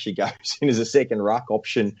Pickett actually goes in as a second ruck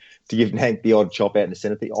option to give Nank the odd chop out in the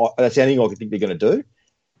centre. That's the only thing I think they're going to do.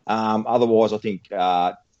 Otherwise, I think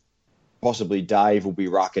possibly Dave will be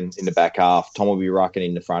rucking in the back half, Tom will be rucking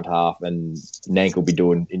in the front half, and Nank will be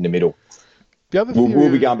doing in the middle. We'll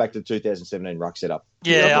be going back to the 2017 ruck setup.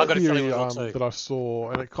 Yeah, I've got a feeling that I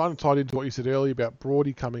saw, and it kind of tied into what you said earlier about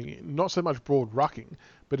Broady coming in. Not so much Broad rucking,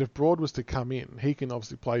 but if Broad was to come in, he can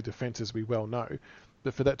obviously play defence, as we well know.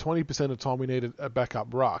 But for that 20% of time we needed a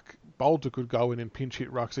backup ruck, Bolter could go in and pinch hit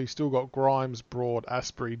ruck. So he's still got Grimes, Broad,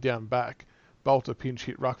 Asprey down back. Bolter pinch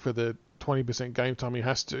hit ruck for the 20% game time he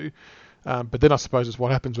has to. But then I suppose it's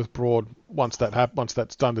what happens with Broad once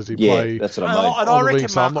that's done. Does he play? Yeah, that's what I mean. And I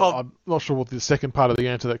reckon I'm not sure what the second part of the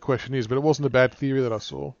answer to that question is, but it wasn't a bad theory that I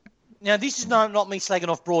saw. Now, this is not me slagging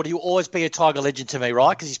off Broad. He'll always be a Tiger legend to me,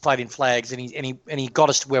 right? Because he's played in flags and he got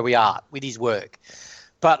us to where we are with his work.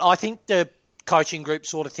 But I think the coaching group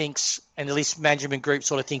sort of thinks, and the list management group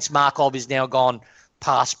sort of thinks, Markov is now gone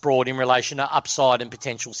past Broad in relation to upside and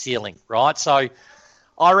potential ceiling, right? So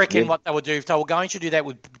I reckon what they would do, if they were going to do that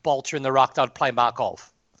with Bolter in the ruck, they'd play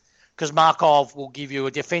Markov. Because Markov will give you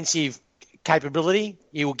a defensive capability.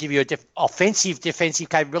 He will give you offensive defensive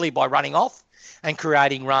capability by running off and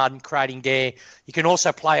creating run, creating dare. You can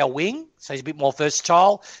also play a wing, so he's a bit more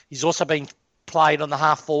versatile. He's also been played on the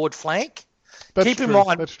half-forward flank. That's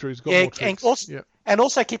true. He's got more tricks. And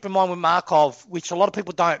also keep in mind with Markov, which a lot of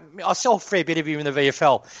people don't. I saw a fair bit of him in the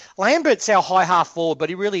VFL. Lambert's our high half forward, but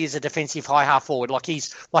he really is a defensive high half forward. Like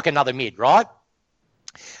he's like another mid, right?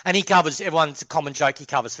 And he covers, everyone's a common joke, he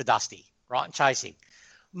covers for Dusty, right? And chasing.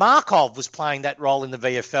 Markov was playing that role in the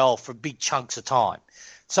VFL for big chunks of time.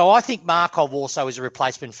 So I think Markov also is a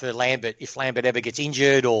replacement for Lambert if Lambert ever gets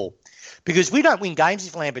injured because we don't win games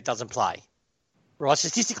if Lambert doesn't play, right?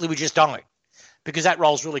 Statistically, we just don't. Because that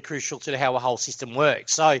role is really crucial to how our whole system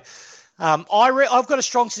works. So I've got a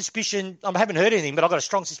strong suspicion. I haven't heard anything, but I've got a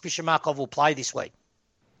strong suspicion Markov will play this week.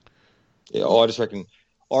 Yeah, I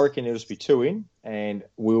reckon it'll just be 2 in, and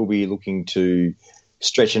we'll be looking to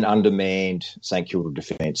stretch an undermanned St Kilda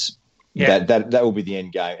defence. Yeah. That will be the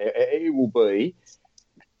end game. It will be.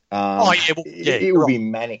 It will be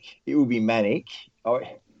manic. It will be manic.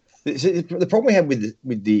 The problem we had with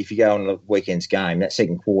the if you go on the weekend's game, that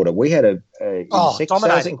second quarter, we had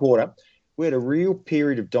second quarter, we had a real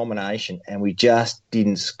period of domination, and we just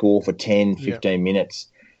didn't score for 10, 15 minutes.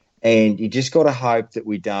 And you just got to hope that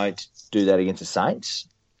we don't do that against the Saints.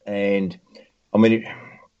 And I mean,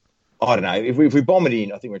 I don't know. If we bomb it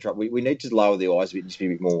in, I think we're trying. We need to lower the eyes a bit and just be a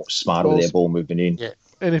bit more smarter with our ball movement in. Yeah.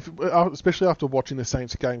 And especially after watching the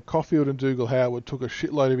Saints game, Caulfield and Dougal-Howard took a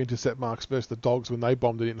shitload of intercept marks versus the Dogs when they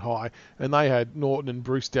bombed it in high, and they had Norton and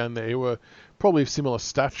Bruce down there who were probably of similar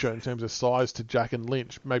stature in terms of size to Jack and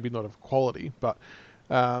Lynch, maybe not of quality, but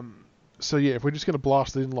so yeah, if we're just going to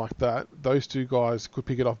blast it in like that, those two guys could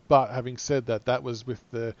pick it off. But having said that, that was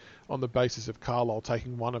on the basis of Carlisle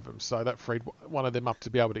taking one of them, so that freed one of them up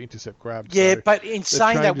to be able to intercept grabs. Yeah, so but in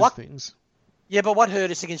saying that, things. Yeah, but what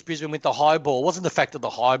hurt us against Brisbane with the high ball wasn't the fact of the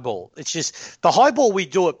high ball. It's just the high ball, we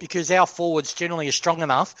do it because our forwards generally are strong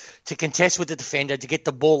enough to contest with the defender to get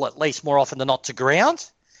the ball at least more often than not to ground.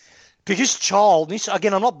 Because Chol,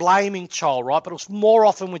 again, I'm not blaming Chol, right? But it was more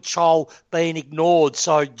often with Chol being ignored.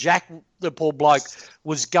 So Jack, the poor bloke,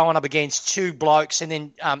 was going up against two blokes, and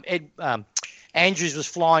then Andrews was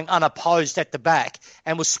flying unopposed at the back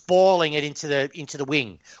and was spoiling it into the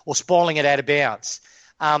wing or spoiling it out of bounds.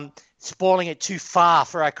 Spoiling it too far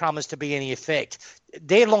for our crummers to be any effect.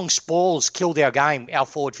 Their long spoils killed our game, our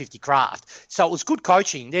forward 50 craft. So it was good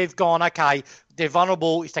coaching. They've gone, okay, they're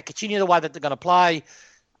vulnerable. If they continue the way that they're going to play,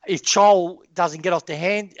 if Chol doesn't get off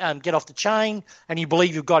the chain, and you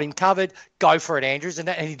believe you've got him covered, go for it, Andrews. And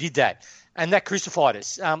he did that. And that crucified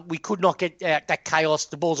us. We could not get that chaos.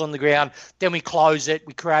 The ball's on the ground. Then we close it.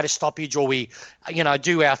 We create a stoppage, or we,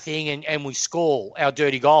 do our thing and we score our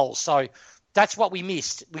dirty goals. So that's what we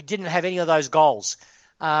missed. We didn't have any of those goals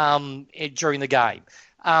during the game,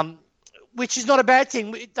 which is not a bad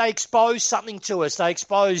thing. They exposed something to us. They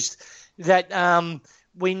exposed that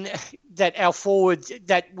we need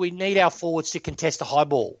our forwards to contest a high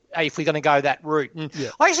ball if we're going to go that route. And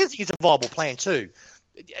I actually think it's a viable plan too.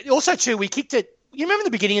 Also, too, we kicked it. You remember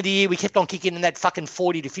the beginning of the year, we kept on kicking in that fucking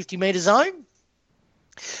 40 to 50 metre zone?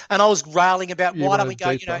 And I was railing about why don't we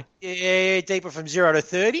go, deeper from 0 to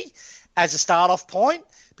 30 as a start-off point,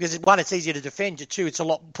 because one, it's easier to defend, two,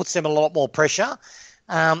 puts them a lot more pressure.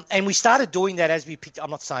 And we started doing that as we picked.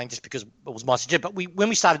 I'm not saying just because it was my suggestion, but when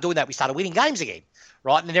we started doing that, we started winning games again,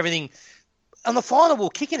 right? And then everything. On the final, we were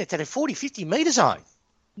kicking it to the 40, 50 metre zone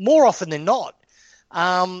more often than not,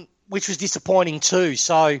 which was disappointing too.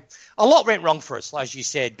 So a lot went wrong for us, as you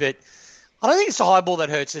said, but I don't think it's the high ball that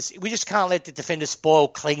hurts us. We just can't let the defenders spoil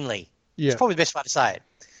cleanly. Yeah. It's probably the best way to say it.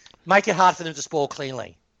 Make it hard for them to spoil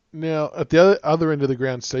cleanly. Now, at the other end of the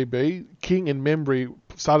ground, CB, King and Membry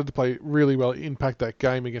started to play really well, impact that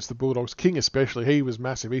game against the Bulldogs. King especially, he was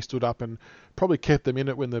massive. He stood up and probably kept them in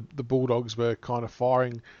it when the Bulldogs were kind of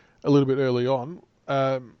firing a little bit early on.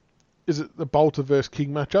 Is it the Bolter versus King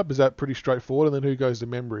matchup? Is that pretty straightforward? And then who goes to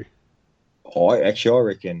Membry? I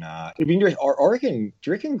reckon. It'd be interesting. I reckon. Do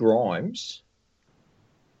you reckon Grimes?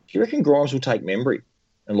 Will take Membry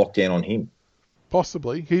and lock down on him?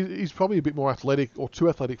 Possibly. He's probably a bit more athletic, or too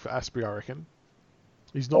athletic for Asprey, I reckon.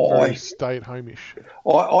 He's not very stay-at-home-ish.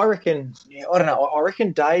 I reckon. I don't know. I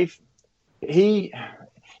reckon Dave. It'd be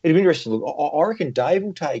interesting. Look, I reckon Dave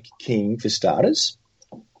will take King for starters,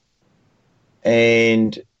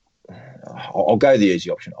 and I'll go the easy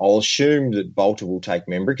option. I'll assume that Bolter will take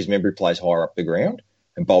Membry because Membry plays higher up the ground,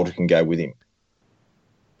 and Bolter can go with him.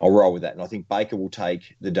 I'll roll with that, and I think Baker will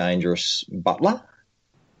take the dangerous Butler.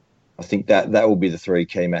 I think that will be the three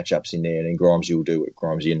key matchups in there, and then Grimesy will do what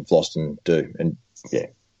Grimesy and Floston do, and yeah.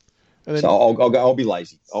 And then, so I'll be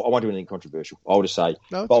lazy. I won't do anything controversial. I'll just say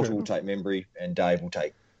Bolter will take Membry and Dave will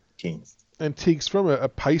take King. And Tiggs, from a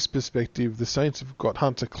pace perspective, the Saints have got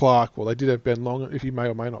Hunter Clark. Well, they did have Ben Long, if he may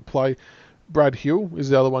or may not play. Brad Hill is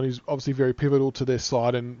the other one who's obviously very pivotal to their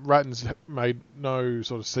side, and Ratton's made no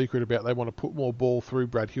sort of secret about they want to put more ball through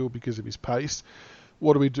Brad Hill because of his pace.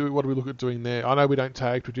 What do we do? What do we look at doing there? I know we don't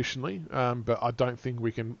tag traditionally, but I don't think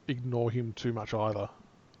we can ignore him too much either.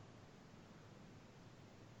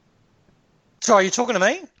 Sorry, you're talking to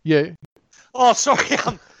me? Yeah. Oh, sorry.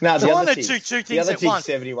 No, the other two things the other at once.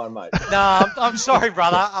 71, mate. No, I'm sorry,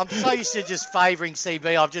 brother. I'm so used to just favouring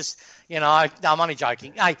CB. I've just, I'm only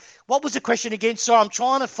joking. Hey, what was the question again? Sorry, I'm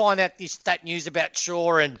trying to find out that news about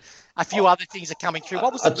Shaw and a few other things are coming through.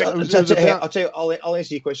 What was the question? I'll tell you. I'll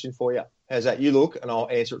answer your question for you. How's that? You look, and I'll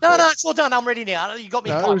answer it. No, it's all done. I'm ready now. You got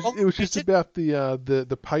me. No, it was just about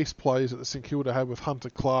the pace plays that the St Kilda had with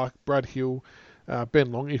Hunter Clark, Brad Hill,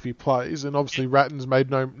 Ben Long if he plays, and obviously Ratton's made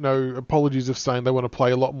no apologies of saying they want to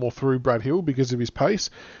play a lot more through Brad Hill because of his pace.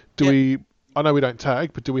 Do we I know we don't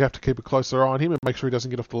tag, but do we have to keep a closer eye on him and make sure he doesn't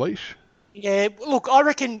get off the leash? Yeah, look, I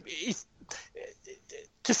reckon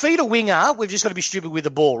to feed a winger, we've just got to be stupid with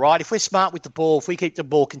the ball, right? If we're smart with the ball, if we keep the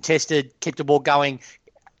ball contested, keep the ball going,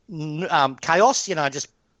 chaos, just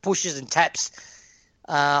pushes and taps,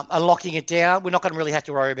 and locking it down, we're not going to really have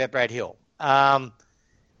to worry about Brad Hill.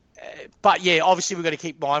 But, yeah, obviously we've got to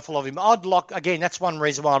keep mindful of him. That's one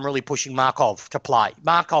reason why I'm really pushing Markov to play.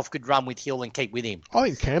 Markov could run with Hill and keep with him. I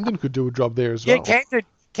think Camden could do a job there as well. Yeah,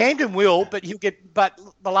 Camden will, but But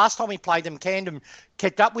the last time he played them, Camden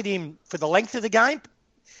kept up with him for the length of the game.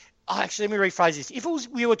 Actually, let me rephrase this. If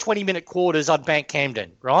we were 20-minute quarters, I'd bank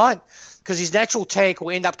Camden, right? Because his natural tank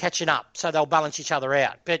will end up catching up, so they'll balance each other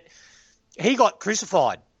out. But he got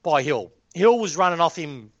crucified by Hill. Hill was running off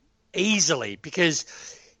him easily because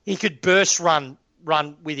he could burst run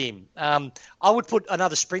with him. I would put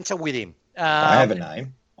another sprinter with him. I have a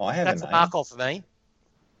name. That's a Markov for me.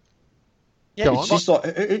 Yeah, it's just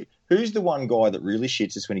like, who's the one guy that really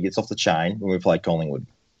shits us when he gets off the chain when we play Collingwood?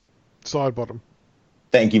 Sidebottom.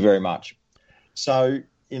 Thank you very much. So,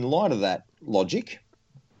 in light of that logic,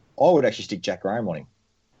 I would actually stick Jack Graham on him.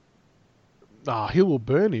 Hill will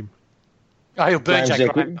burn him. Oh, he'll burn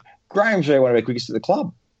Jack Graham. Graham's really one of our quickest at the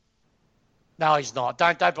club. No, he's not.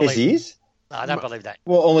 Don't believe. Yes, he is. No, I don't believe that.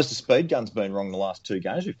 Well, unless the speed gun's been wrong the last 2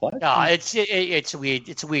 games we've played. No, it's a weird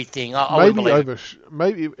thing.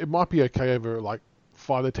 Maybe it might be okay over like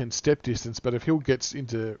 5 to 10 step distance, but if Hill gets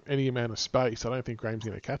into any amount of space, I don't think Graham's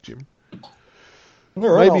going to catch him.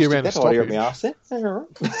 Right, maybe around a stoppage. The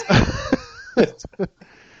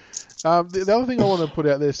other thing I want to put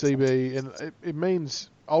out there, CB, and it means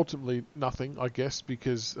ultimately nothing, I guess,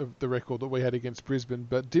 because of the record that we had against Brisbane,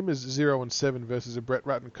 but Dimmer's 0-7 versus a Brett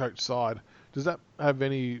Ratten coach side. Does that have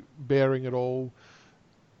any bearing at all?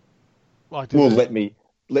 Let me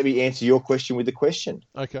answer your question with the question.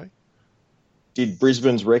 Okay. Did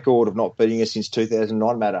Brisbane's record of not beating us since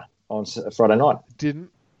 2009 matter on Friday night? Didn't.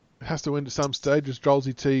 It has to end at some stage, as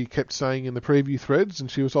Jolsey T kept saying in the preview threads,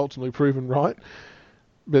 and she was ultimately proven right.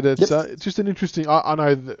 But it's just an interesting... I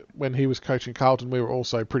know that when he was coaching Carlton, we were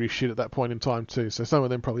also pretty shit at that point in time too, so some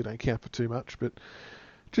of them probably don't count for too much, but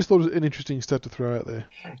just thought it was an interesting stat to throw out there.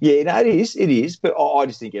 Yeah, no, it is, but I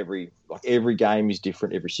just think every game is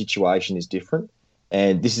different, every situation is different,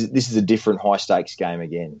 and this is a different high-stakes game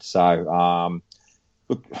again. So,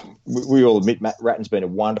 look, we all admit Matt Ratten's been a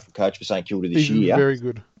wonderful coach for St Kilda this year. Very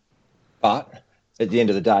good. But at the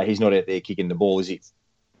end of the day, he's not out there kicking the ball, is he?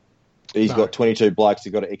 He's got 22 blokes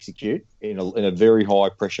that got to execute in a very high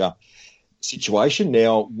pressure situation.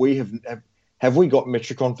 Now, have we got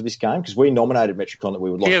Metricon for this game? Because we nominated Metricon that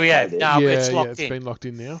we would like to play there. No, it's locked in. It's been locked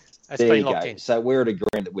in now. It's been locked in. So we're at a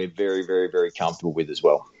ground that we're very, very, very comfortable with as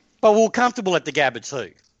well. But we're comfortable at the Gabba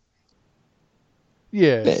too.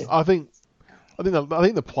 Yeah. I think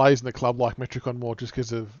the players in the club like Metricon more just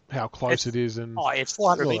because of how close it is. And it's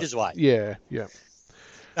 400 metres away. Yeah.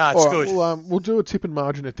 No, it's good. We'll do a tip and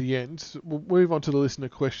margin at the end. We'll move on to the listener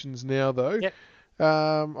questions now, though. Yep.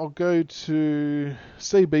 I'll go to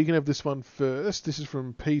CB. You can have this one first. This is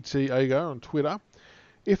from PT Agar on Twitter.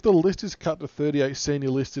 If the list is cut to 38 senior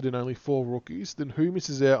listed and only 4 rookies, then who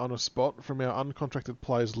misses out on a spot from our uncontracted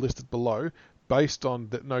players listed below, based on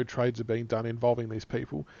that no trades are being done involving these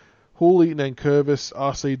people? Hooley, Nankervis,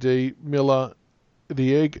 RCD, Miller,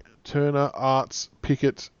 The Egg, Turner, Arts,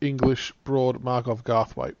 Pickett, English, Broad, Markov,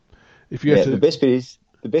 Garthwaite. If you the best bit is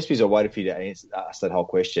I waited for you to ask that whole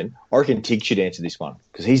question. I reckon Tiggs should answer this one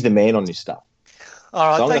because he's the man on this stuff. All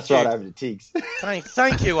right, so I'm going to throw it over to Tiggs. Thank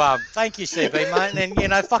you, CB,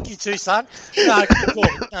 mate. And fuck you too, son. No,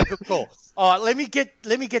 good call. All right, let me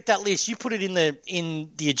get that list. You put it in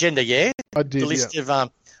the agenda, yeah? I did. The list of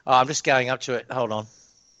I'm just going up to it. Hold on.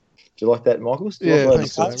 Do you like that, Michael?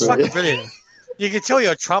 Thanks, it's fucking brilliant. You can tell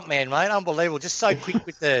you're a Trump man, mate. Unbelievable. Just so quick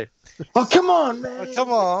with the... Oh, come on, man.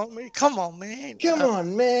 Oh, come on, man. Come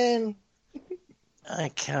on, man.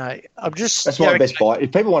 Okay. I'm just... That's my best bite.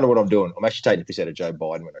 If people wonder what I'm doing, I'm actually taking the piss out of Joe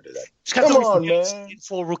Biden when I do that. Come on, man.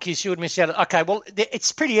 4 rookies you would miss out. Okay, well,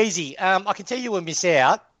 it's pretty easy. I can tell you would miss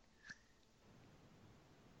out.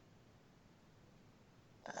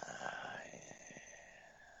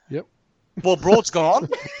 Yep. Well, Broad's gone.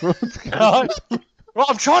 Well,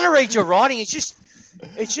 I'm trying to read your writing. It's just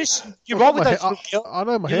you're right with that. I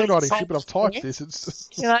know my handwriting shit, but I've typed this. It's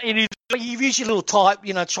you've used your little type,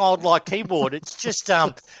 childlike keyboard. It's just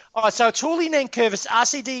all right. So it's Hooley, Nankervis,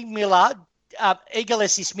 RCD, Miller,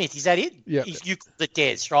 Egalesi Smith. Is that it? Yeah. You called it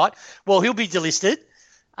Des, right? Well, he'll be delisted.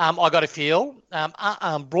 I got a feel.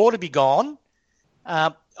 Broad will be gone.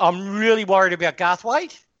 I'm really worried about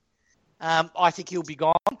Garthwaite. I think he'll be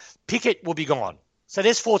gone. Pickett will be gone. So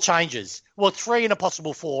there's 4 changes. Well, 3 and a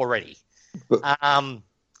possible 4 already.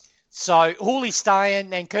 So Hooley's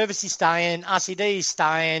staying, and Curvis is staying, RCD is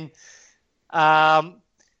staying. I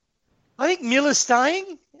think Miller's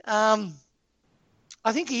staying. I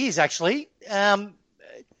think he is, actually. Arts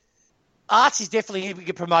is definitely going to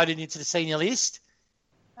get promoted into the senior list.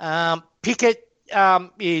 Pickett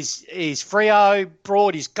is Freo.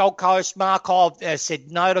 Broad is Gold Coast. Markov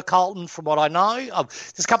said no to Carlton, from what I know.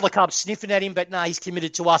 There's a couple of clubs sniffing at him, but no, he's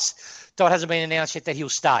committed to us. Though it hasn't been announced yet that he'll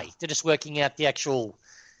stay. They're just working out the actual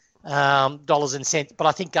dollars and cents. But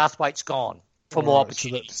I think Garthwaite's gone for more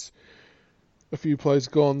opportunities. So a few players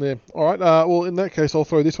gone there. All right. Well, in that case, I'll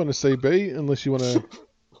throw this one to CB, unless you want to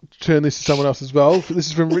turn this to someone else as well. This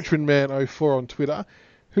is from Richmond Man 04 on Twitter.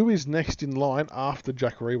 Who is next in line after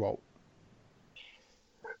Jack Riewoldt?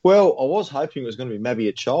 Well, I was hoping it was going to be maybe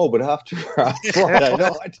a child, but after Friday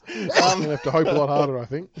night, I'm going to have to hope a lot harder, I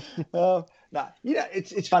think. No,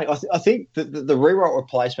 it's funny. I think that the Riewoldt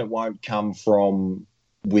replacement won't come from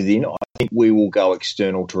within. I think we will go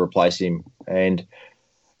external to replace him. And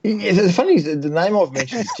the funny is, the name I've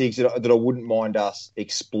mentioned is Tiggs that I wouldn't mind us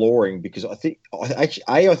exploring, because I think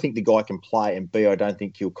the guy can play, and B, I don't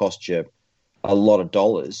think he'll cost you a lot of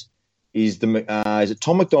dollars. Is it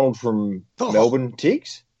Tom McDonald from Melbourne,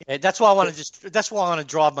 Tiggs? Yeah, that's why I want to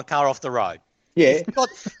drive my car off the road. Yeah.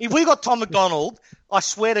 If we got Tom McDonald, I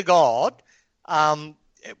swear to God,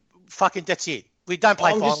 fucking that's it. We don't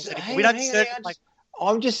play finals.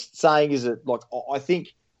 I'm just saying, is it like, I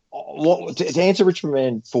think, to answer Richmond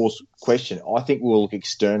Man 4's question, I think we'll look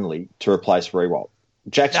externally to replace Riewoldt.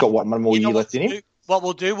 Jack's got one more year left in him? What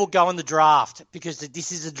we'll do, we'll go in the draft, because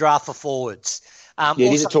this is a draft for forwards.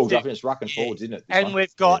 It is a tall draft, and it's ruck and forwards, isn't it? And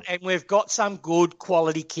we've got some good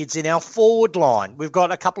quality kids in our forward line. We've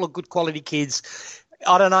got a couple of good quality kids.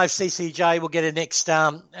 I don't know if CCJ will get a next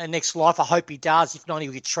life. I hope he does. If not,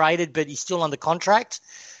 he'll get traded, but he's still under contract.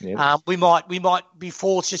 Yeah. We might be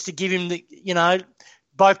forced just to give him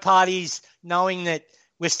both parties knowing that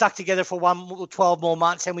we're stuck together for 12 more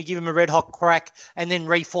months, and we give him a red hot crack and then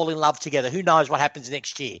fall in love together. Who knows what happens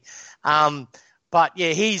next year? But yeah,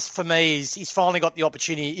 he's finally got the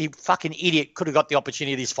opportunity. He fucking idiot could have got the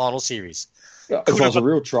opportunity of this final series. Yeah, if I was a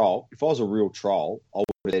real troll, I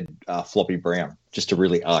would have said Floppy Brown, just to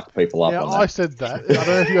really arc people up on that. I said that. I don't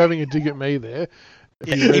know if you're having a dig at me there.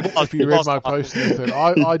 If you read my post,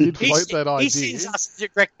 I did float that idea. He sends us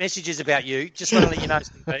direct messages about you. Just want to let you know,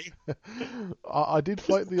 Steve. I did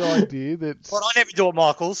float the idea that. Well, I never do it,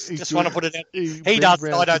 Michaels. Just want to put it out. He does.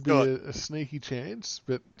 I don't do it. A sneaky chance,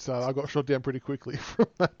 but so I got shot down pretty quickly from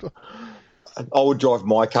that. I would drive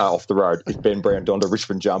my car off the road if Ben Brown donned a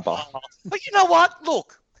Richmond jumper. But you know what?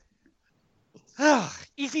 Look,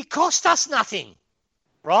 if he cost us nothing,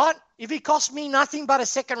 right? If he cost me nothing but a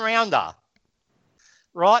second rounder,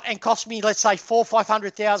 right, and cost me, let's say,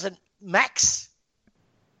 400,000-500,000 max,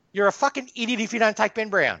 you're a fucking idiot if you don't take Ben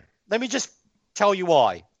Brown. Let me just tell you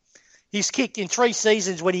why. He's kicked in 3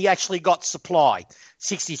 seasons when he actually got supply.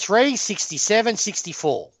 63, 67,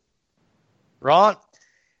 64. Right?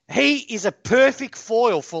 He is a perfect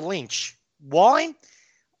foil for Lynch. Why?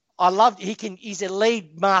 He's a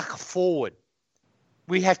lead mark forward.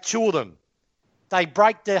 We have 2 of them. They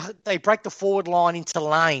break the forward line into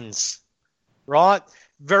lanes. Right?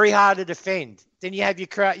 Very hard to defend. Then you have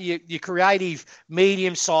your creative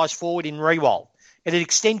medium-sized forward in Riewoldt. It'd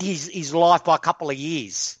extend his life by a couple of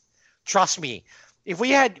years. Trust me. If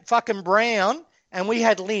we had fucking Brown and we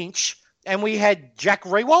had Lynch and we had Jack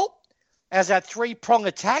Riewoldt as our 3-prong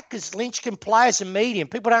attack, because Lynch can play as a medium.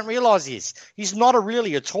 People don't realise this. He's not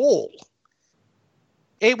really a tall.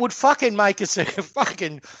 It would fucking make us a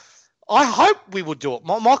fucking... I hope we would do it.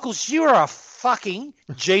 Michaels, you are a fucking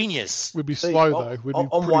genius. We'd be slow, though. I'm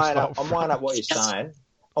weighing up what you're saying.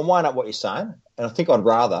 And I think I'd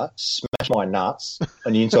rather smash my nuts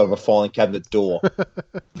on the inside of a filing cabinet door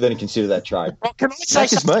than consider that trade. Well, can I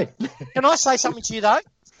say something to you, though?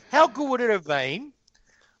 How good would it have been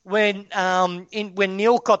when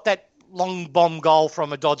Neil got that long bomb goal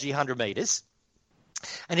from a dodgy 100 metres,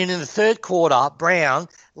 and then in the third quarter, Brown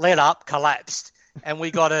let up, collapsed, and we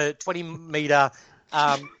got a 20-metre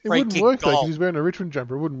it wouldn't work, though, because he's wearing a Richmond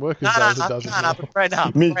jumper. It wouldn't work as well as it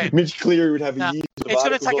does. Mitch Cleary would have a year of it's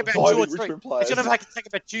going to take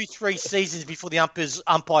about 2-3 seasons before the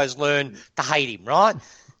umpires learn to hate him, right?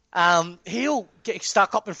 He'll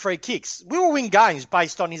start copping free kicks. We will win games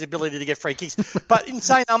based on his ability to get free kicks. But in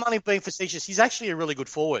saying I'm only being facetious, he's actually a really good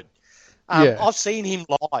forward. I've seen him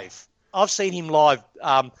live.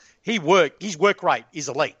 His work rate is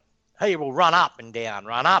elite. He will run up and down,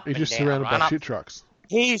 He's just surrounded by shit trucks.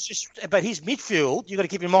 But his midfield, you've got to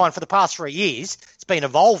keep in mind, for the past 3 years, it's been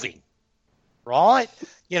evolving, right?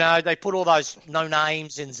 You know, they put all those no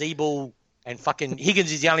names and Zeeble and fucking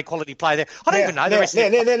Higgins is the only quality player there. I don't even know the rest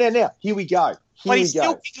of it. Now, here we go. But he's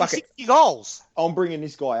still kicking 60 goals. I'm bringing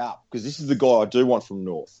this guy up because this is the guy I do want from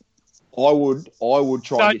North. I would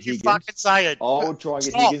try and get Higgins. Don't you fucking say it. I would try and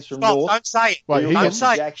get Higgins from North. Don't say it. Wait, don't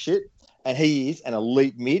say jack shit. And he is an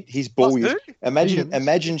elite mid. His ball is.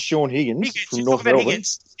 Imagine Sean Higgins from North Melbourne.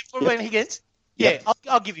 Higgins. Yeah,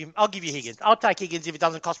 I'll give you Higgins. I'll take Higgins if it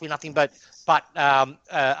doesn't cost me nothing but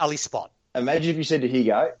a list spot. Imagine if you said to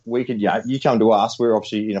Higo, we could, you come to us. We're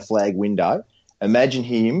obviously in a flag window. Imagine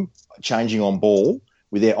him changing on ball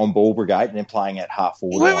with their on-ball brigade and then playing at half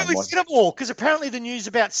forward. Wait, because apparently the news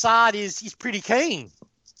about Sard is he's pretty keen,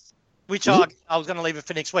 which I was going to leave it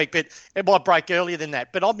for next week, but it might break earlier than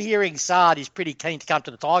that. But I'm hearing Sard is pretty keen to come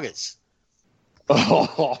to the Tigers.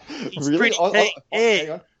 Oh, he's really?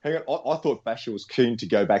 Hang on. I thought Basher was keen to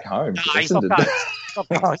go back home. No, he's not going.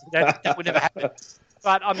 That would never happen.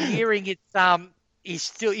 But I'm hearing he's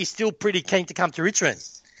still pretty keen to come to Richmond.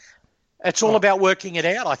 It's all about working it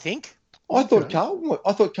out, I think. I thought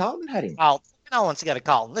Carlton had him. Well, no one's going to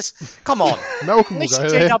Carlton. Come on. Malcolm will go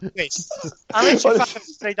there. Unless you're fucking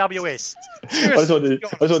GWS. I just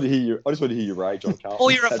want to hear your rage on Carlton. All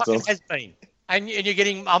you're a fucking has-been. And you're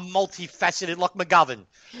getting a multifaceted, like McGovern,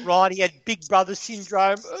 right? He had big brother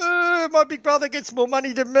syndrome. My big brother gets more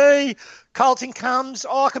money than me. Carlton comes.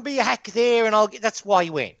 I can be a hack there, and that's why he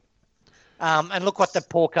went. And look what the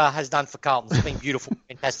Porker has done for Carlton. It's been beautiful,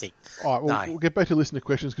 fantastic. All right, we'll get back to listener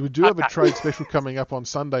questions because we do have a trade special coming up on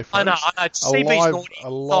Sunday, folks. I know. A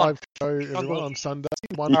live show, everyone, on Sunday,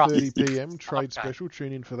 1:30 p.m. Trade special.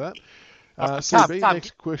 Tune in for that. CB,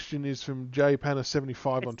 next question is from J Panna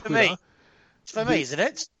 75 on Twitter. It's for me, isn't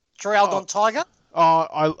it? Traralgon Tiger?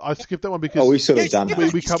 I skipped that one because we sort of done.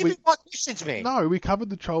 We covered. Me. No, we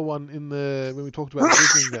covered the troll one when we talked about the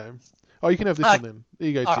Brisbane game. Oh, you can have this one then. There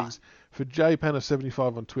you go, Tiggs. For J Panna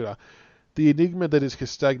 75 on Twitter, the enigma that is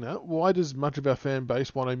Castagna. Why does much of our fan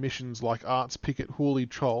base want omissions like Arts, Pickett, Hooley,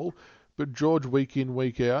 Troll, but George week in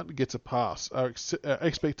week out gets a pass? Are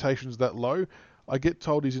expectations that low? I get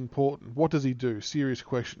told he's important. What does he do? Serious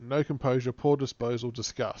question. No composure, poor disposal.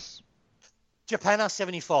 Discuss. Japana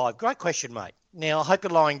 75. Great question, mate. Now, I hope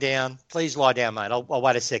you're lying down. Please lie down, mate. I'll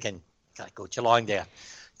wait a second. Okay, good. You're lying down.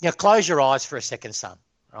 Now, close your eyes for a second, son.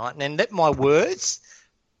 Right? And then let my words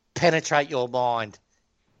penetrate your mind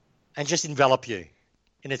and just envelop you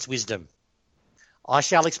in its wisdom. I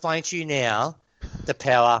shall explain to you now the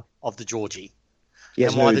power of the Georgie.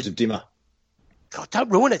 Yes, moods of dimmer. God, don't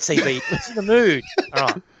ruin it, CB. It's in the mood. All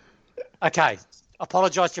right. Okay.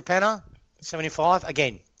 Apologise, Japana 75.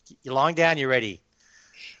 Again. You're lying down, you're ready.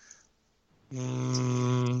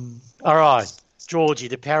 All right. Georgie,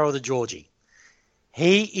 the power of the Georgie.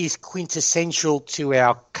 He is quintessential to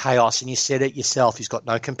our chaos, and you said it yourself. He's got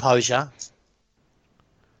no composure.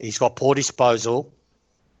 He's got poor disposal,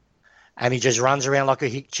 and he just runs around like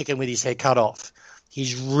a chicken with his head cut off.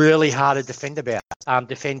 He's really hard to defend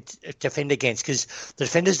against because the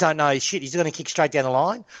defenders don't know shit. He's going to kick straight down the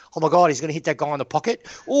line. Oh my God, he's going to hit that guy in the pocket.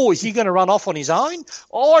 Oh, is he going to run off on his own?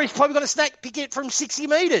 Oh, he's probably going to pick it from 60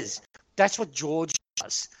 metres. That's what George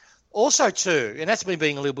does. Also, too, and that's me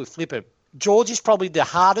being a little bit flippant, George is probably the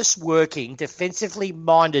hardest working, defensively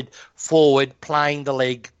minded forward playing the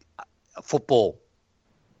league football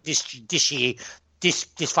this year.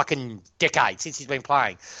 This fucking decade since he's been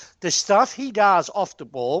playing. The stuff he does off the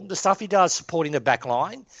ball, the stuff he does supporting the back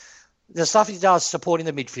line, the stuff he does supporting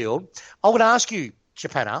the midfield, I would ask you,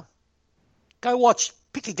 Japana,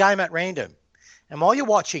 pick a game at random. And while you're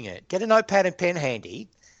watching it, get a notepad and pen handy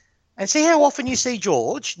and see how often you see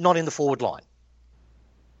George not in the forward line.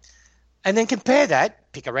 And then compare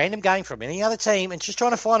that, pick a random game from any other team and just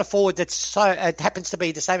trying to find a forward that happens to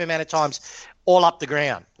be the same amount of times all up the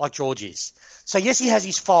ground like George is. So, yes, he has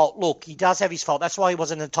his fault. Look, he does have his fault. That's why he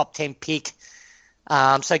wasn't a top 10 pick.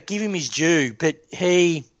 So give him his due. But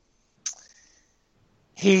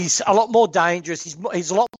he's a lot more dangerous.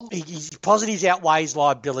 His positives outweighs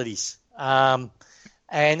liabilities. And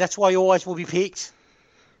that's why he always will be picked.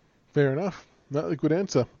 Fair enough. No, a good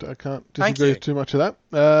answer. I can't disagree with too much of that.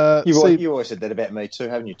 You always said that about me too,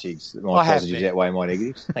 haven't you, Tiggs? My positives outweigh my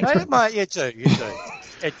negatives. Thanks, mate. You do.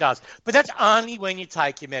 It does. But that's only when you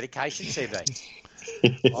take your medication, CB.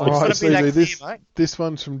 All right, CB, this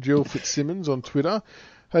one's from Jill Fitzsimmons on Twitter.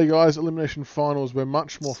 Hey guys, elimination finals were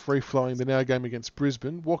much more free-flowing than our game against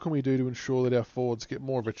Brisbane. What can we do to ensure that our forwards get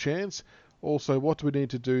more of a chance? Also, what do we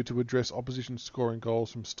need to do to address opposition scoring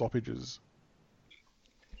goals from stoppages?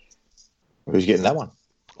 Who's getting that one?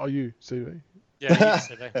 Oh, you, CB. Yeah, you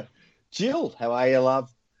said that. Jill, how are you,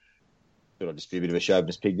 love? Thought I'd just be a bit of a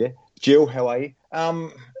chauvinist pig there. Jill, how are you?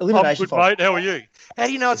 Elimination. I'm good, mate. How are you? How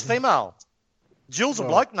do you know it's female? Jill's a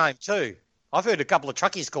bloke name too. I've heard a couple of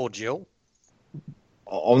truckies called Jill.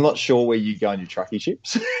 I'm not sure where you go on your truckie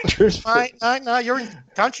chips. Mate, no, you're in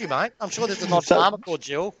country, mate. I'm sure there's a farmer called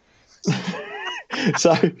Jill.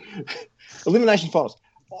 So, elimination finals.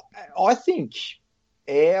 I think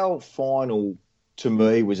our final, to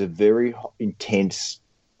me, was a very intense,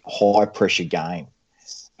 high-pressure game.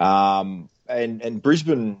 And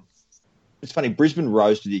Brisbane, it's funny, Brisbane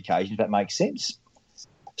rose to the occasion, if that makes sense.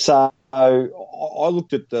 So I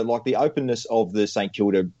looked at the openness of the St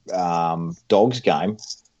Kilda Dogs game.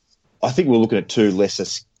 I think we're looking at two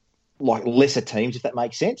lesser teams, if that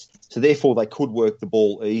makes sense. So therefore, they could work the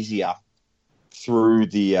ball easier through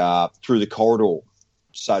the corridor,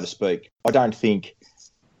 so to speak. I don't think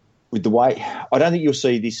you'll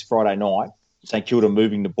see this Friday night St Kilda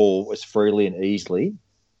moving the ball as freely and easily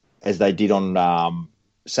as they did on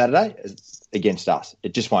Saturday against us.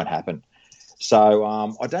 It just won't happen. So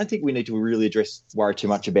I don't think we need to really worry too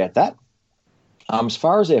much about that. As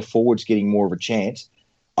far as our forwards getting more of a chance,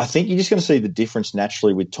 I think you're just going to see the difference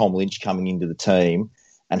naturally with Tom Lynch coming into the team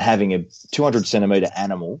and having a 200-centimetre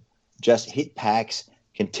animal just hit packs,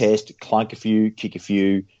 contest, clunk a few, kick a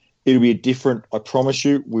few. It'll be I promise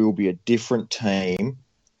you, we will be a different team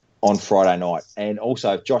on Friday night. And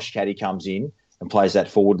also, if Josh Caddy comes in and plays that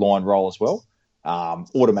forward line role as well,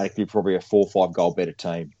 automatically probably a 4 or 5 goal better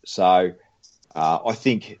team. So I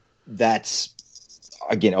think that's,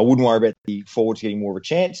 again, I wouldn't worry about the forwards getting more of a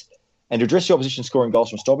chance. And to address the opposition scoring goals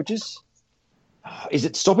from stoppages, is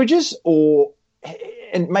it stoppages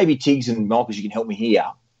and maybe Tiggs and Malcolm, you can help me here,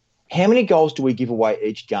 how many goals do we give away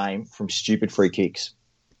each game from stupid free kicks?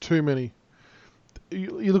 Too many.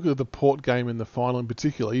 You look at the Port game in the final in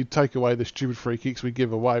particular, you take away the stupid free kicks we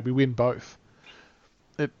give away, we win both.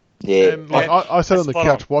 I sat on the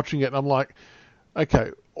couch watching it and I'm like,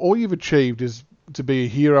 okay, all you've achieved is to be a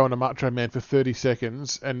hero and a macho man for 30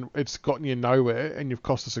 seconds and it's gotten you nowhere and you've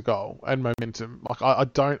cost us a goal and momentum. Like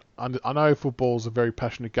I know football's a very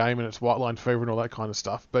passionate game and it's white line fever and all that kind of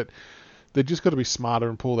stuff, but they've just got to be smarter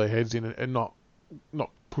and pull their heads in and not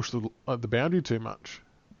push the boundary too much.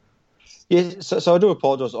 Yeah, so I do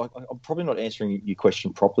apologise. I'm probably not answering your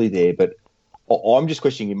question properly there, but I'm just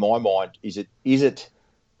questioning in my mind, is it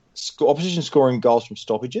opposition scoring goals from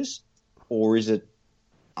stoppages or is it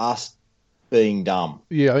us being dumb?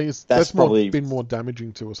 Yeah, I think that's probably been more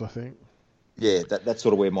damaging to us, I think. Yeah, that's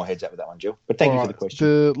sort of where my head's at with that one, Jill. But thank you for the question.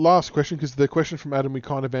 The last question, because the question from Adam we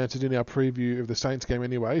kind of answered in our preview of the Saints game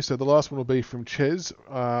anyway. So the last one will be from Ches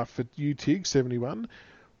for UTIG 71.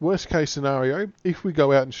 Worst case scenario, if we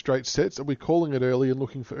go out in straight sets, are we calling it early and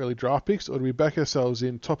looking for early draft picks, or do we back ourselves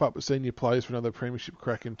in, top up with senior players for another premiership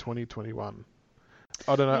crack in 2021?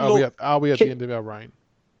 I don't know. Are we at the end of our reign?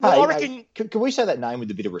 Well, I reckon. Can we say that name with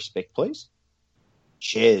a bit of respect, please?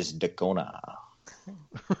 Ches de Connor.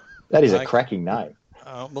 That is a cracking name.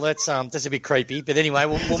 Well, that's a bit creepy, but anyway,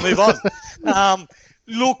 we'll move on.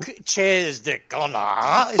 Look, Ches de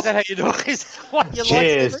Connor. Is that how you do it? Is that what you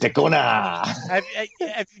Ches de Connor.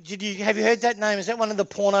 Have you heard that name? Is that one of the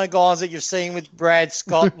porno guys that you've seen with Brad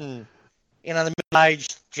Scott and the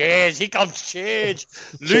middle-aged Ches? Here comes Ches.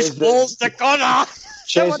 Loose balls de Connor.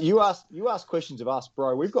 Ches, you ask questions of us,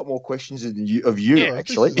 bro. We've got more questions of you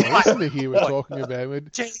actually. Listen to hear we're talking about. We're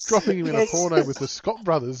dropping him in a porno with the Scott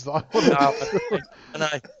brothers. I know.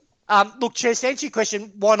 Look, Ches, to answer your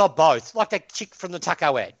question, why not both? Like that chick from the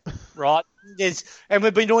Tucko ad, right? And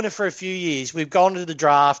we've been doing it for a few years. We've gone to the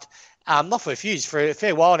draft, not for a few years, for a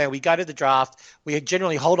fair while now. We go to the draft. We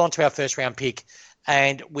generally hold on to our first-round pick,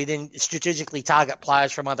 and we then strategically target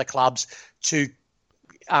players from other clubs to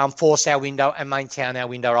force our window and maintain our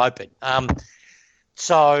window open.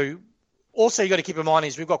 So also you got to keep in mind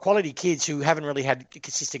is we've got quality kids who haven't really had a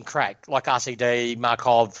consistent crack, like RCD,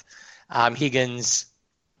 Markov, Higgins,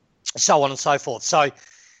 so on and so forth. So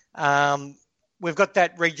we've got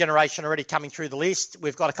that regeneration already coming through the list.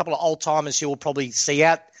 We've got a couple of old-timers who will probably see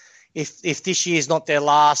out. If this year's not their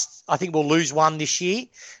last, I think we'll lose one this year,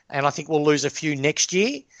 and I think we'll lose a few next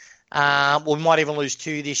year. We might even lose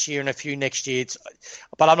 2 this year and a few next year.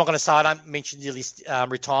 But I'm not going to say I don't mention the list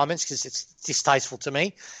retirements because it's distasteful to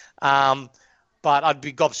me. But I'd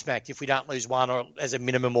be gobsmacked if we don't lose 1 or as a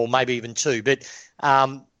minimum or maybe even 2. But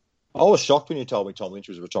I was shocked when you told me Tom Lynch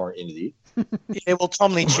was retiring at the end of the year. Yeah, well,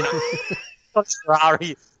 Tom Lynch, not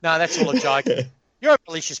Ferrari. No, that's all a joke. You're a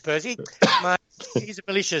malicious Percy. Mate, he's a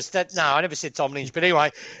malicious. No, I never said Tom Lynch. But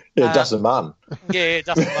anyway. Yeah, Dustin Martin. Yeah,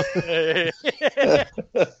 Dustin Martin.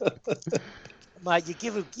 Mate, you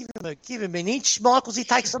give him an inch, Michaels, he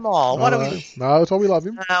takes a mile. What do we do? No, that's why we love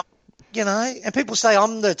him. And people say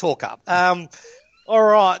I'm the talker. All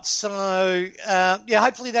right, so,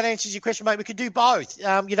 hopefully that answers your question, mate. We could do both.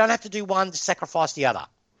 You don't have to do one to sacrifice the other.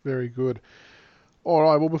 Very good. All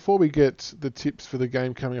right, well, before we get the tips for the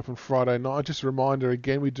game coming up on Friday night, just a reminder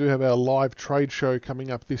again, we do have our live trade show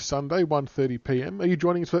coming up this Sunday, 1:30 p.m. Are you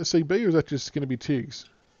joining us for that, CB, or is that just going to be Tiggs?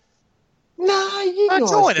 No, you guys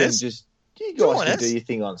join can us. do your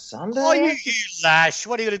thing on Sunday. Oh, you lash.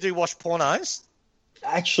 What are you going to do, watch pornos?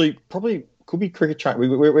 Actually, probably could be cricket training.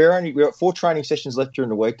 We've got 4 training sessions left during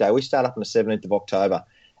the weekday. We start up on the 17th of October.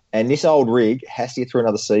 And this old rig has to get through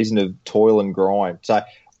another season of toil and grind. So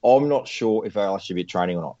I'm not sure if I'll actually be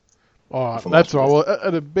training or not. All right, that's all right. Well,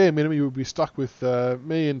 at a bare minimum, you will be stuck with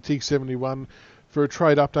me and TIG71 for a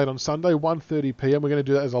trade update on Sunday, 1:30 p.m. We're going to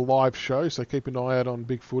do that as a live show, so keep an eye out on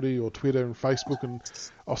Big Footy or Twitter and Facebook, and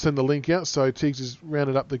I'll send the link out. So Tiggs has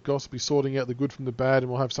rounded up the gossip, he's sorting out the good from the bad,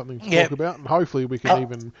 and we'll have something to talk about, and hopefully we can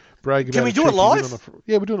even brag about it. Can we do it live?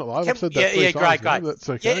 Yeah, we're doing it live. I've said that three times, great. That's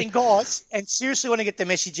okay. Yeah, and guys, and seriously want to get the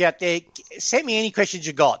message out there, send me any questions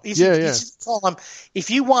you got. This is the time. If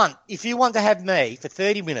you want to have me for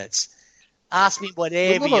 30 minutes, ask me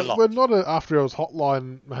whatever you like. We're not an after-hours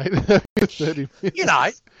hotline, mate. 30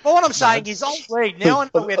 minutes. But what I'm saying is I'll read now. I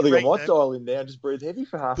think I might dial in now and just breathe heavy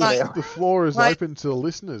for half an hour. The floor is open to the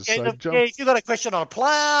listeners. If you've got a question on a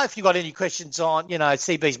player, if you've got any questions on,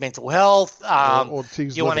 CB's mental health, or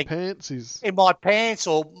Tig's pants, in my pants,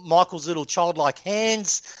 or Michael's little childlike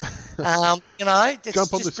hands, jump on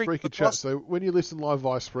the Spreaker chat. Across. So when you listen live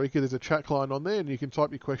via Spreaker, there's a chat line on there, and you can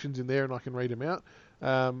type your questions in there, and I can read them out.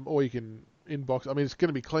 Or you can inbox. I mean, it's going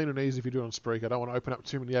to be clean and easy if you do it on Spreaker. I don't want to open up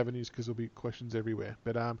too many avenues because there'll be questions everywhere.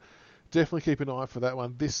 But definitely keep an eye for that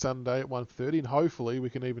one this Sunday at 1:30, and hopefully we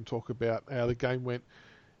can even talk about how the game went,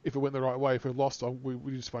 if it went the right way. If we lost,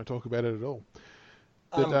 we just won't talk about it at all.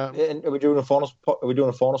 But, and are we doing a finals? Are we doing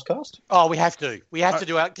a finals cast? Oh, we have to. We have to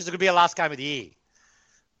do it because it could be our last game of the year.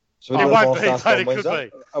 So it won't be, but it could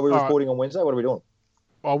be. Are we recording on Wednesday? What are we doing?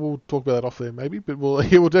 I will talk about that off there maybe, but we'll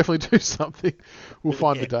definitely do something. We'll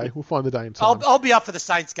find the day. We'll find the day in time. I'll be up for the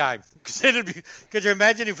Saints game. Could you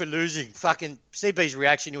imagine if we're losing? Fucking CB's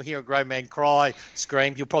reaction, you'll hear a grown man cry,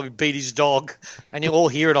 scream, you'll probably beat his dog, and you'll all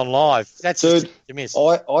hear it on live. That's just a miss.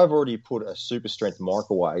 I've already put a super strength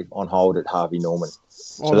microwave on hold at Harvey Norman.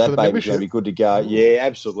 So that baby's going to be good to go. Yeah,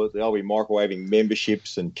 absolutely. I'll be microwaving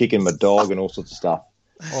memberships and kicking my dog and all sorts of stuff.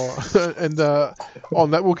 And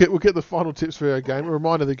on that, we'll get the final tips for our game. A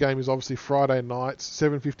reminder: the game is obviously Friday nights,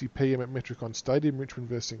 7:50 p.m. at Metricon Stadium, Richmond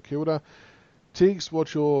versus St Kilda. Tiggs,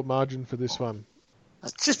 what's your margin for this one?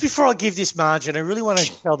 Just before I give this margin, I really want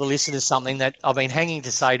to tell the listeners something that I've been hanging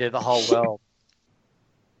to say to the whole world.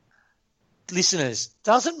 Listeners,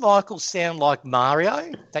 doesn't Michael sound like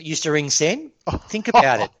Mario that used to ring Sen? Think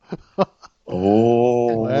about it.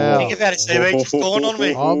 Oh, wow. Think about it, Steve. Just dawned on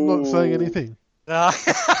me. I'm not saying anything. Ooh,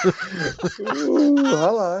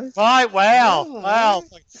 hello. Right, wow.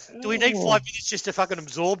 Do we need 5 minutes just to fucking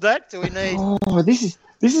absorb that? Do we need... Oh, this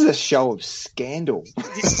is a show of scandal.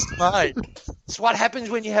 Mate, it's what happens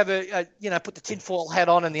when you have put the tinfoil hat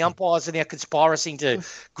on and the umpires are now conspiring to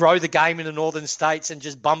grow the game in the northern states and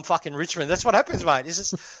just bum fucking Richmond. That's what happens, mate. This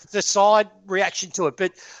is the side reaction to it.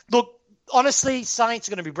 But look, honestly, Saints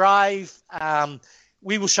are going to be brave.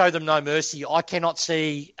 We will show them no mercy. I cannot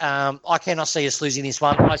see us losing this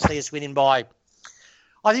one. I see us winning by.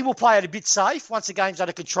 I think we'll play it a bit safe once the game's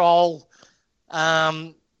under control.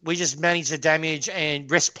 We just manage the damage and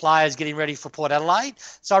rest players getting ready for Port Adelaide.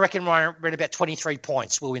 So I reckon we're at about 23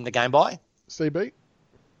 points. We'll win the game by. CB?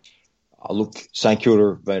 Look, St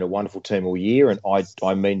Kilda have been a wonderful team all year, and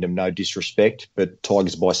I mean them no disrespect, but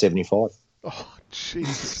Tigers by 75. Oh,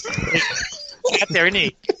 jeez. Out there, isn't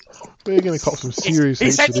he? We're going to cop some serious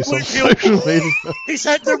heat for this on social media. He's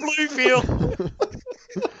had the blue field.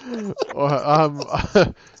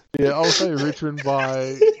 Yeah, I'll say Richmond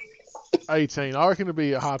by 18. I reckon it'll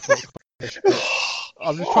be a hard fight.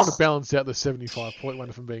 I'm just trying to balance out the 75-point one,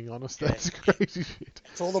 if I'm being honest. That's crazy shit.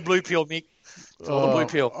 It's all the blue pill, Mick. It's all the blue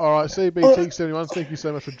pill. All right, CBT71, thank you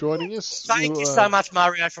so much for joining us. Thank you so much,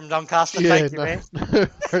 Mario from Doncaster. Yeah, thank you, man.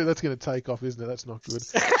 That's going to take off, isn't it? That's not good.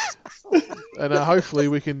 And hopefully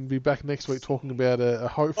we can be back next week talking about a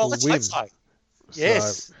hopeful let's win. Hope so.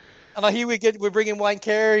 Yes. And I hear we're bringing Wayne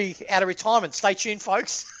Carey out of retirement. Stay tuned,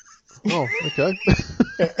 folks. Oh, okay.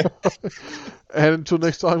 And until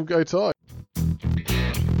next time, go Tide.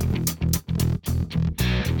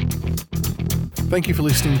 Thank you for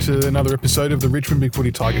listening to another episode of the Richmond Big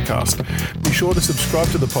Footy Tigercast. Be sure to subscribe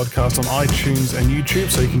to the podcast on iTunes and YouTube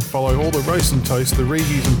so you can follow all the roast and toast, the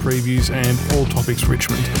reviews and previews, and all topics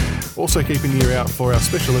Richmond. Also keep an ear out for our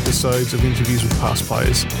special episodes of interviews with past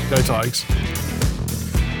players. Go Tigers.